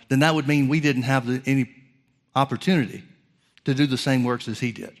God, then that would mean we didn't have any opportunity to do the same works as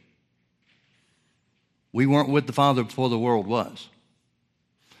he did. We weren't with the Father before the world was.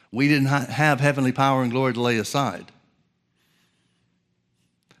 We didn't have heavenly power and glory to lay aside.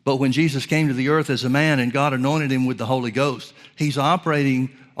 But when Jesus came to the earth as a man and God anointed him with the Holy Ghost, he's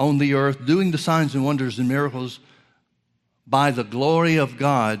operating on the earth, doing the signs and wonders and miracles by the glory of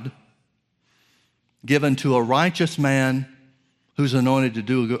God given to a righteous man who's anointed to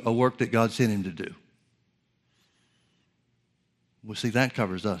do a work that God sent him to do. Well, see, that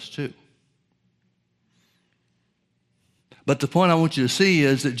covers us too. But the point I want you to see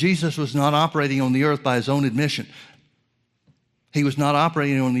is that Jesus was not operating on the earth by his own admission. He was not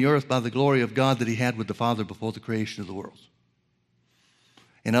operating on the earth by the glory of God that he had with the Father before the creation of the world.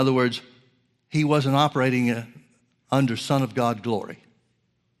 In other words, he wasn't operating under Son of God glory.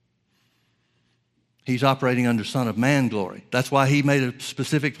 He's operating under Son of Man glory. That's why he made a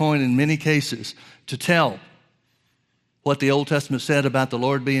specific point in many cases to tell what the Old Testament said about the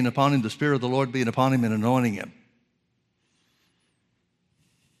Lord being upon him, the Spirit of the Lord being upon him and anointing him.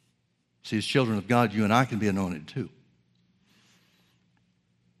 See, as children of God, you and I can be anointed too.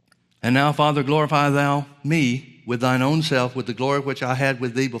 And now, Father, glorify thou me with thine own self, with the glory which I had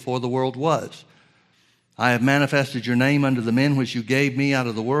with thee before the world was. I have manifested your name unto the men which you gave me out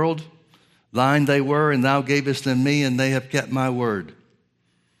of the world. Thine they were, and thou gavest them me, and they have kept my word.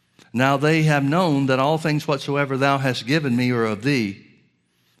 Now they have known that all things whatsoever thou hast given me are of thee,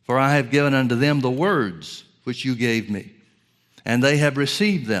 for I have given unto them the words which you gave me, and they have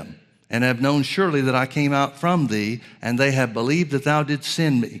received them, and have known surely that I came out from thee, and they have believed that thou didst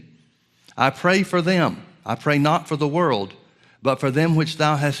send me. I pray for them. I pray not for the world, but for them which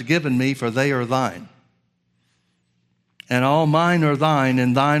thou hast given me, for they are thine. And all mine are thine,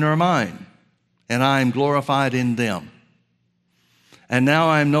 and thine are mine, and I am glorified in them. And now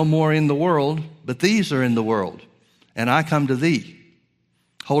I am no more in the world, but these are in the world, and I come to thee.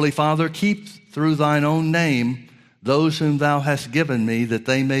 Holy Father, keep through thine own name those whom thou hast given me, that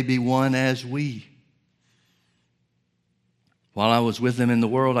they may be one as we. While I was with them in the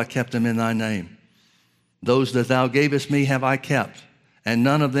world, I kept them in thy name. Those that thou gavest me have I kept, and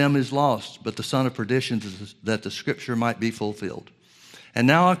none of them is lost, but the son of perdition, that the scripture might be fulfilled. And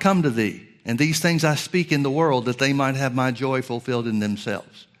now I come to thee, and these things I speak in the world, that they might have my joy fulfilled in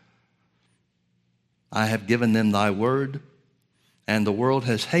themselves. I have given them thy word, and the world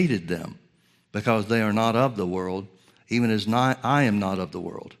has hated them, because they are not of the world, even as I am not of the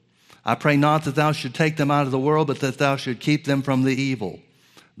world. I pray not that thou should take them out of the world, but that thou should keep them from the evil.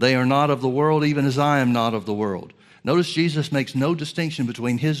 They are not of the world, even as I am not of the world. Notice Jesus makes no distinction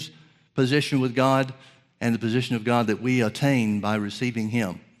between his position with God and the position of God that we attain by receiving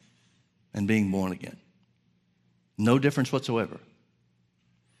him and being born again. No difference whatsoever.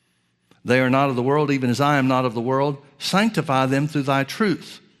 They are not of the world, even as I am not of the world. Sanctify them through thy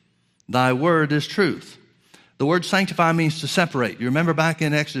truth. Thy word is truth. The word sanctify means to separate. You remember back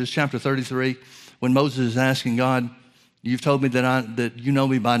in Exodus chapter 33 when Moses is asking God, you've told me that you know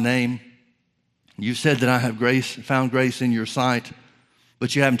me by name. You said that I have found grace in your sight,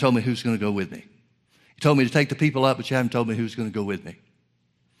 but you haven't told me who's going to go with me. You told me to take the people up, but you haven't told me who's going to go with me.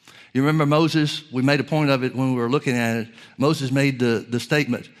 You remember Moses, we made a point of it when we were looking at it. Moses made the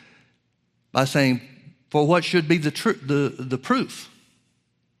statement by saying, for what should be the proof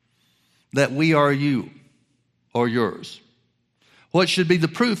that we are you or yours? What should be the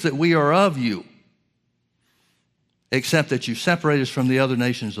proof that we are of you, except that you separate us from the other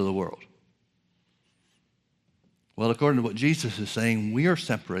nations of the world? Well, according to what Jesus is saying, we are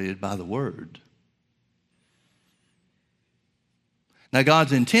separated by the word. Now,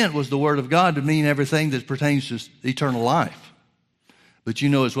 God's intent was the word of God to mean everything that pertains to eternal life. But you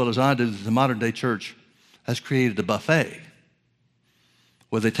know as well as I do that the modern day church has created a buffet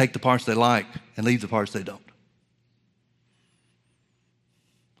where they take the parts they like and leave the parts they don't.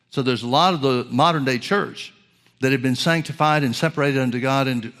 So there's a lot of the modern day church that have been sanctified and separated unto God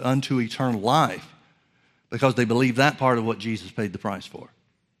and unto eternal life because they believe that part of what Jesus paid the price for.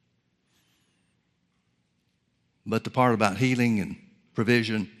 But the part about healing and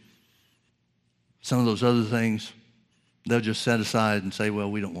provision, some of those other things, they'll just set aside and say, well,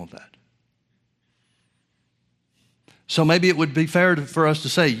 we don't want that. So maybe it would be fair for us to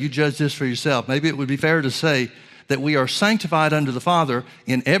say, you judge this for yourself. Maybe it would be fair to say that we are sanctified unto the Father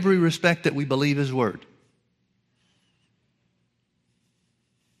in every respect that we believe his word.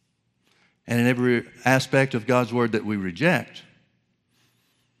 And in every aspect of God's word that we reject,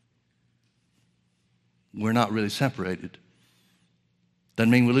 we're not really separated.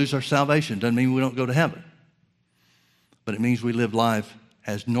 Doesn't mean we lose our salvation. Doesn't mean we don't go to heaven. But it means we live life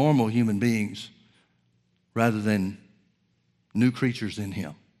as normal human beings rather than new creatures in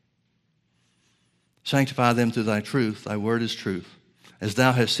him. Sanctify them through thy truth. Thy word is truth. As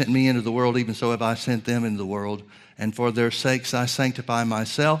thou hast sent me into the world, even so have I sent them into the world. And for their sakes I sanctify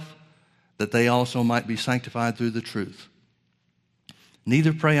myself, that they also might be sanctified through the truth.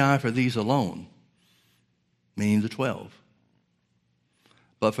 Neither pray I for these alone, meaning the 12,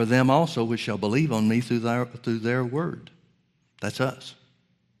 but for them also which shall believe on me through their word. That's us.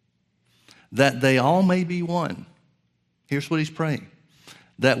 That they all may be one. Here's what he's praying.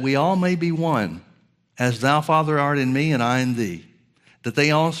 That we all may be one, as thou, Father, art in me and I in thee, that they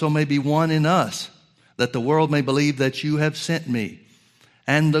also may be one in us, that the world may believe that you have sent me.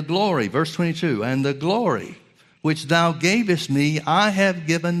 And the glory, verse 22, and the glory which thou gavest me, I have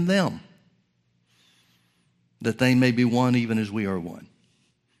given them, that they may be one even as we are one.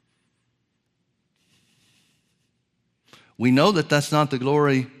 We know that that's not the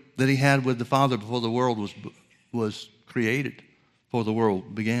glory that he had with the Father before the world was created, before the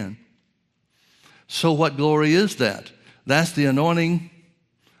world began. So what glory is that? That's the anointing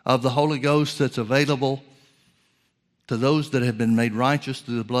of the Holy Ghost that's available to those that have been made righteous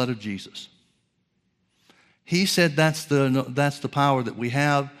through the blood of Jesus. He said that's the power that we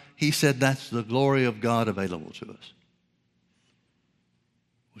have. He said that's the glory of God available to us.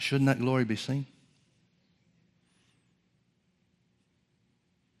 Well, shouldn't that glory be seen?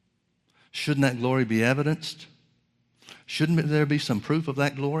 Shouldn't that glory be evidenced? Shouldn't there be some proof of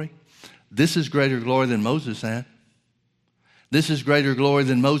that glory? This is greater glory than Moses had. This is greater glory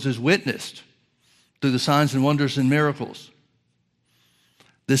than Moses witnessed through the signs and wonders and miracles.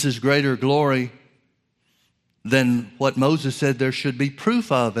 This is greater glory than what Moses said there should be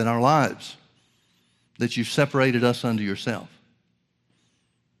proof of in our lives, that you've separated us unto yourself.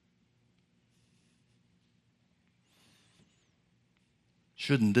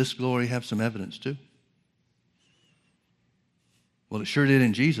 Shouldn't this glory have some evidence too? Well, it sure did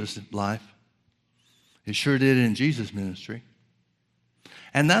in Jesus' life. It sure did in Jesus' ministry.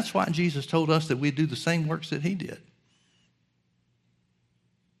 And that's why Jesus told us that we do the same works that he did.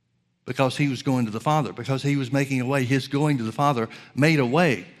 Because he was going to the Father, because he was making a way. His going to the Father made a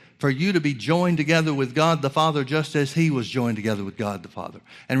way for you to be joined together with God the Father, just as he was joined together with God the Father.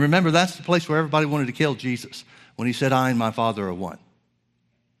 And remember, that's the place where everybody wanted to kill Jesus, when he said, I and my Father are one.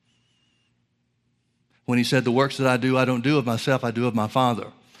 When he said, the works that I don't do of myself, I do of my Father.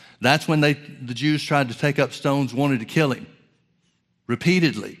 That's when the Jews tried to take up stones, wanted to kill him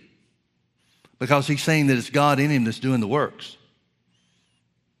repeatedly, because he's saying that it's God in him that's doing the works.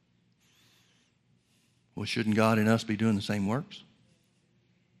 Well, shouldn't God in us be doing the same works?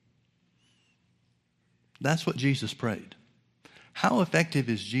 That's what Jesus prayed. How effective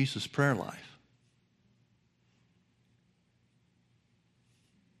is Jesus' prayer life?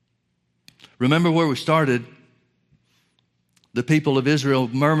 Remember where we started. The people of Israel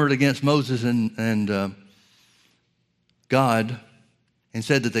murmured against Moses and God and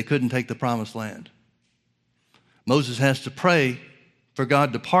said that they couldn't take the promised land. Moses has to pray for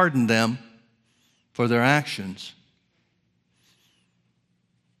God to pardon them for their actions.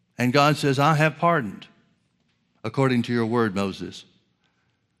 And God says, I have pardoned according to your word, Moses.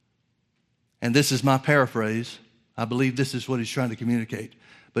 And this is my paraphrase. I believe this is what he's trying to communicate.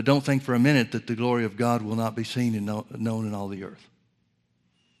 But don't think for a minute that the glory of God will not be seen and known in all the earth.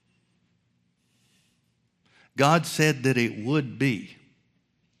 God said that it would be.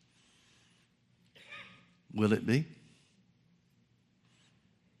 Will it be?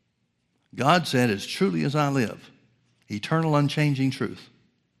 God said, as truly as I live, eternal unchanging truth,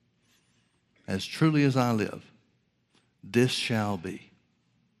 as truly as I live, this shall be.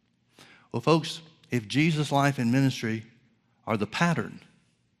 Well, folks, if Jesus' life and ministry are the pattern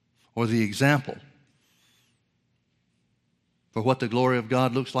or the example for what the glory of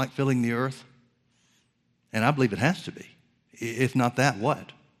God looks like filling the earth, and I believe it has to be, if not that,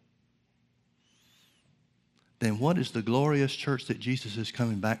 what? Then what is the glorious church that Jesus is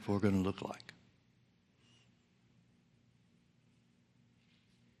coming back for going to look like?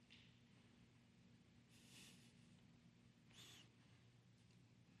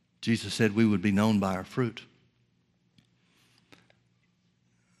 Jesus said we would be known by our fruit.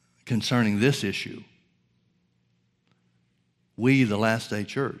 Concerning this issue, we, the last day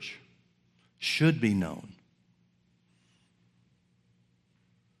church, should be known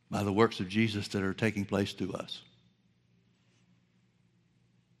by the works of Jesus that are taking place through us.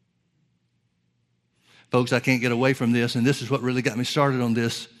 Folks, I can't get away from this, and this is what really got me started on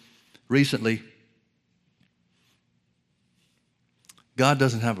this recently. God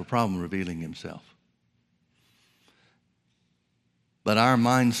doesn't have a problem revealing himself. But our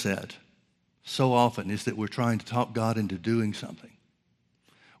mindset so often is that we're trying to talk God into doing something.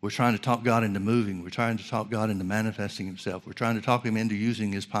 We're trying to talk God into moving. We're trying to talk God into manifesting himself. We're trying to talk him into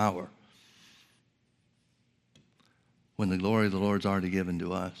using his power, when the glory of the Lord's already given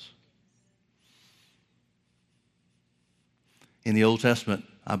to us. In the Old Testament,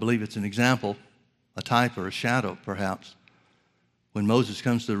 I believe it's an example, a type or a shadow perhaps. When Moses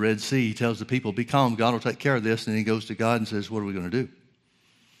comes to the Red Sea, he tells the people, be calm, God will take care of this. And then he goes to God and says, what are we going to do?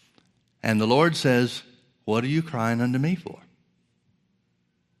 And the Lord says, what are you crying unto me for?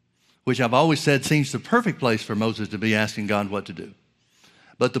 which I've always said seems the perfect place for Moses to be asking God what to do.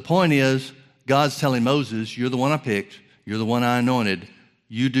 But the point is, God's telling Moses, you're the one I picked, you're the one I anointed,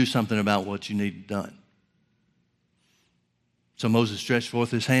 you do something about what you need done. So Moses stretched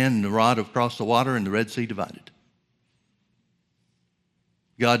forth his hand, and the rod across the water, and the Red Sea divided.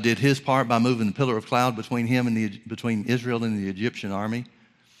 God did his part by moving the pillar of cloud between him and between Israel and the Egyptian army,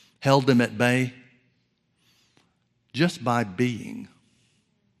 held them at bay just by being.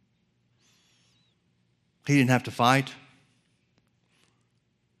 He didn't have to fight.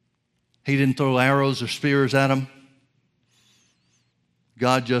 He didn't throw arrows or spears at them.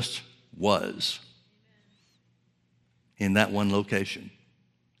 God just was in that one location.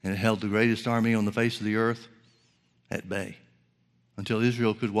 And it held the greatest army on the face of the earth at bay until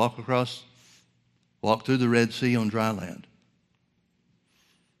Israel could walk through the Red Sea on dry land.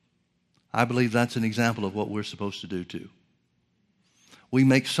 I believe that's an example of what we're supposed to do too. We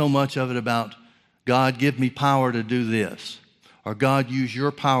make so much of it about, God, give me power to do this, or God, use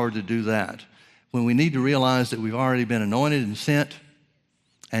your power to do that, when we need to realize that we've already been anointed and sent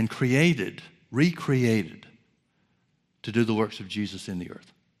and recreated to do the works of Jesus in the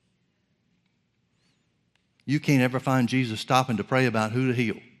earth. You can't ever find Jesus stopping to pray about who to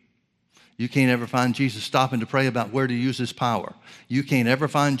heal. You can't ever find Jesus stopping to pray about where to use his power. You can't ever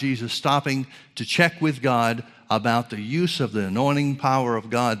find Jesus stopping to check with God about the use of the anointing power of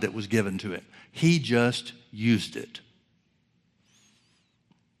God that was given to him. He just used it.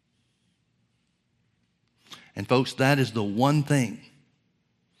 And folks, that is the one thing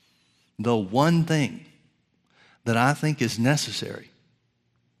that I think is necessary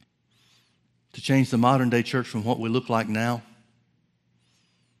to change the modern day church from what we look like now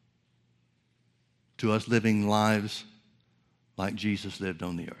to us living lives like Jesus lived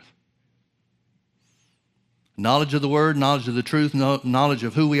on the earth. Knowledge of the Word, knowledge of the truth, knowledge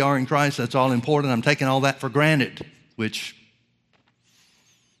of who we are in Christ, that's all important. I'm taking all that for granted, which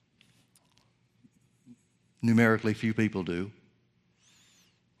numerically few people do,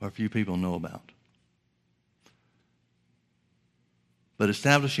 or few people know about. But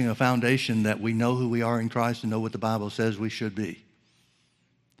establishing a foundation that we know who we are in Christ and know what the Bible says we should be,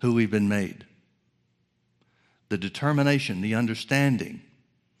 who we've been made. The determination, the understanding,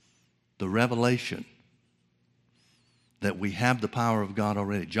 the revelation that we have the power of God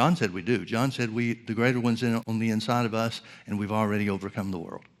already. John said we do. John said the greater one's on the inside of us, and we've already overcome the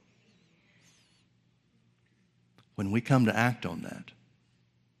world. When we come to act on that,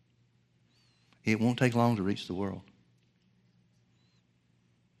 it won't take long to reach the world.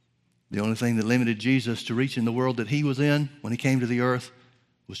 The only thing that limited Jesus to reaching the world that he was in when he came to the earth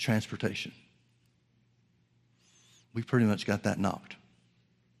was transportation. We pretty much got that knocked.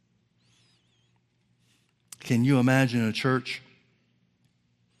 Can you imagine a church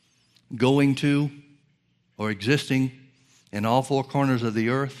going to or existing in all four corners of the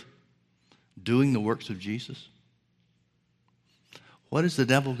earth doing the works of Jesus? What is the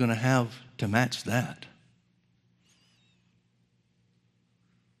devil going to have to match that?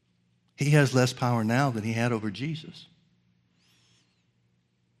 He has less power now than he had over Jesus.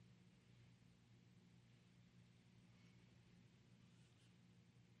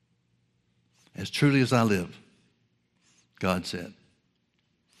 As truly as I live, God said,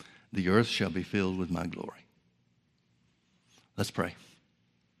 the earth shall be filled with my glory. Let's pray.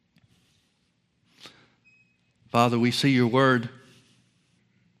 Father, we see your word.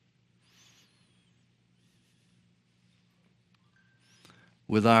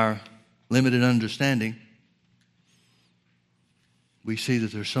 With our limited understanding, we see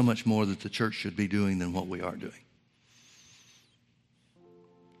that there's so much more that the church should be doing than what we are doing.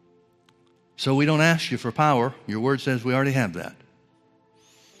 So we don't ask you for power. Your word says we already have that.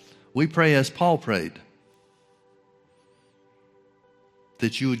 We pray as Paul prayed,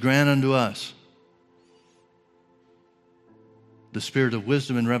 that you would grant unto us the spirit of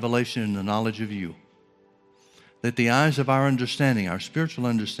wisdom and revelation and the knowledge of you, that the eyes of our understanding, our spiritual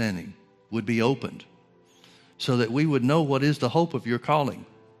understanding, would be opened so that we would know what is the hope of your calling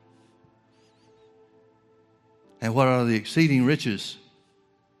and what are the exceeding riches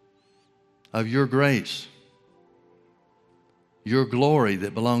of your grace, your glory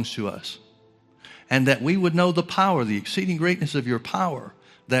that belongs to us, and that we would know the power, the exceeding greatness of your power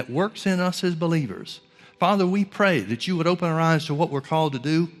that works in us as believers. Father, we pray that you would open our eyes to what we're called to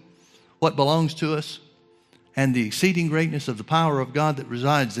do, what belongs to us, and the exceeding greatness of the power of God that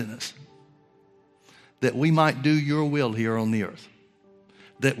resides in us, that we might do your will here on the earth,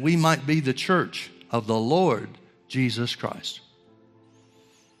 that we might be the church of the Lord Jesus Christ,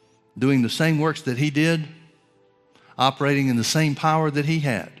 doing the same works that he did, operating in the same power that he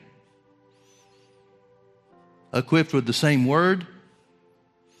had, equipped with the same word,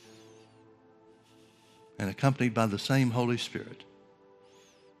 and accompanied by the same Holy Spirit.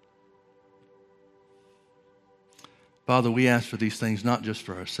 Father, we ask for these things not just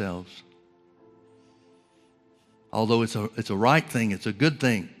for ourselves. Although it's a right thing, it's a good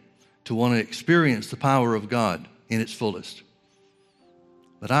thing to want to experience the power of God in its fullest.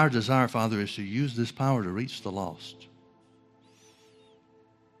 But our desire, Father, is to use this power to reach the lost.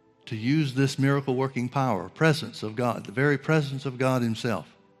 To use this miracle-working power, presence of God, the very presence of God himself,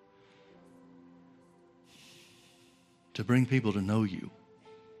 to bring people to know you.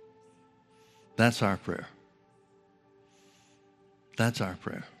 That's our prayer. That's our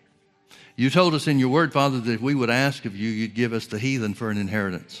prayer. You told us in your word, Father, that if we would ask of you, you'd give us the heathen for an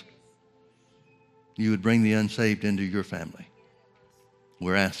inheritance. You would bring the unsaved into your family.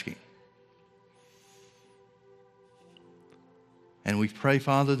 We're asking. And we pray,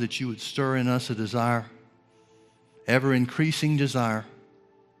 Father, that you would stir in us a desire, ever-increasing desire,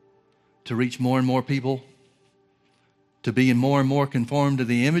 to reach more and more people, to be more and more conformed to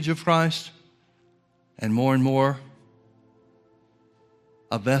the image of Christ, and more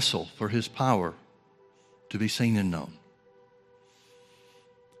a vessel for his power to be seen and known.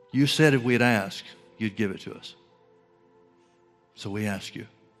 You said if we'd ask, you'd give it to us. So we ask you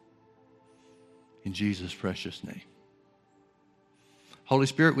in Jesus' precious name. Holy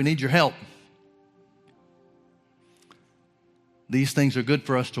Spirit, we need your help. These things are good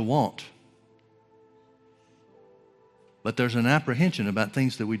for us to want. But there's an apprehension about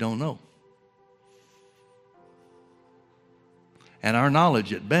things that we don't know. And our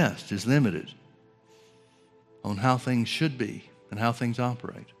knowledge at best is limited on how things should be and how things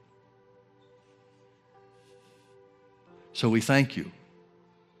operate. So we thank you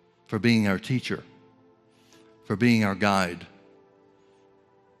for being our teacher, for being our guide.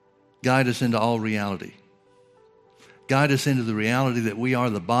 Guide us into all reality. Guide us into the reality that we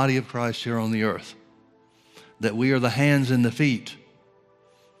are the body of Christ here on the earth, that we are the hands and the feet,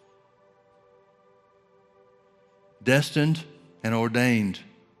 destined and ordained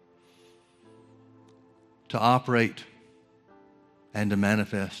to operate and to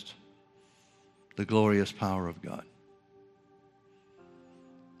manifest the glorious power of God.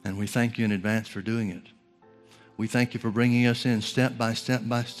 And we thank you in advance for doing it. We thank you for bringing us in step by step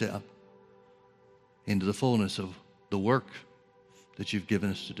by step into the fullness of the work that you've given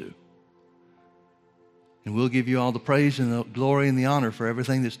us to do. And we'll give you all the praise and the glory and the honor for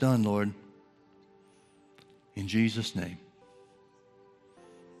everything that's done, Lord. In Jesus' name.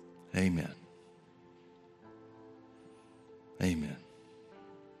 Amen. Amen.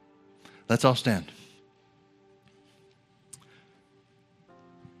 Let's all stand.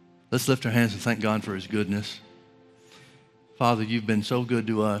 Let's lift our hands and thank God for his goodness. Father, you've been so good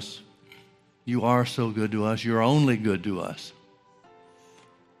to us. You are so good to us. You're only good to us.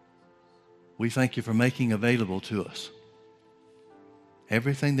 We thank you for making available to us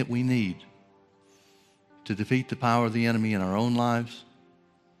everything that we need to defeat the power of the enemy in our own lives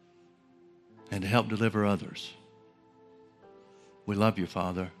and to help deliver others. We love you,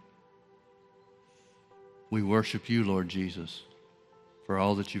 Father. We worship you, Lord Jesus, for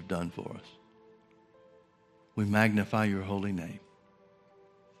all that you've done for us. We magnify your holy name.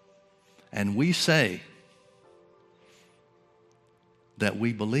 And we say that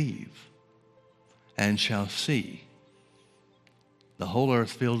we believe and shall see the whole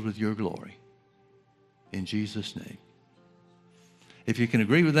earth filled with your glory. In Jesus' name. If you can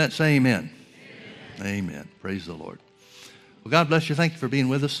agree with that, say amen. Amen. Praise the Lord. Well, God bless you. Thank you for being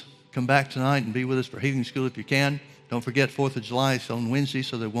with us. Come back tonight and be with us for Healing School if you can. Don't forget 4th of July is on Wednesday,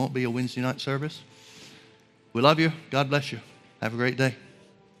 so there won't be a Wednesday night service. We love you. God bless you. Have a great day.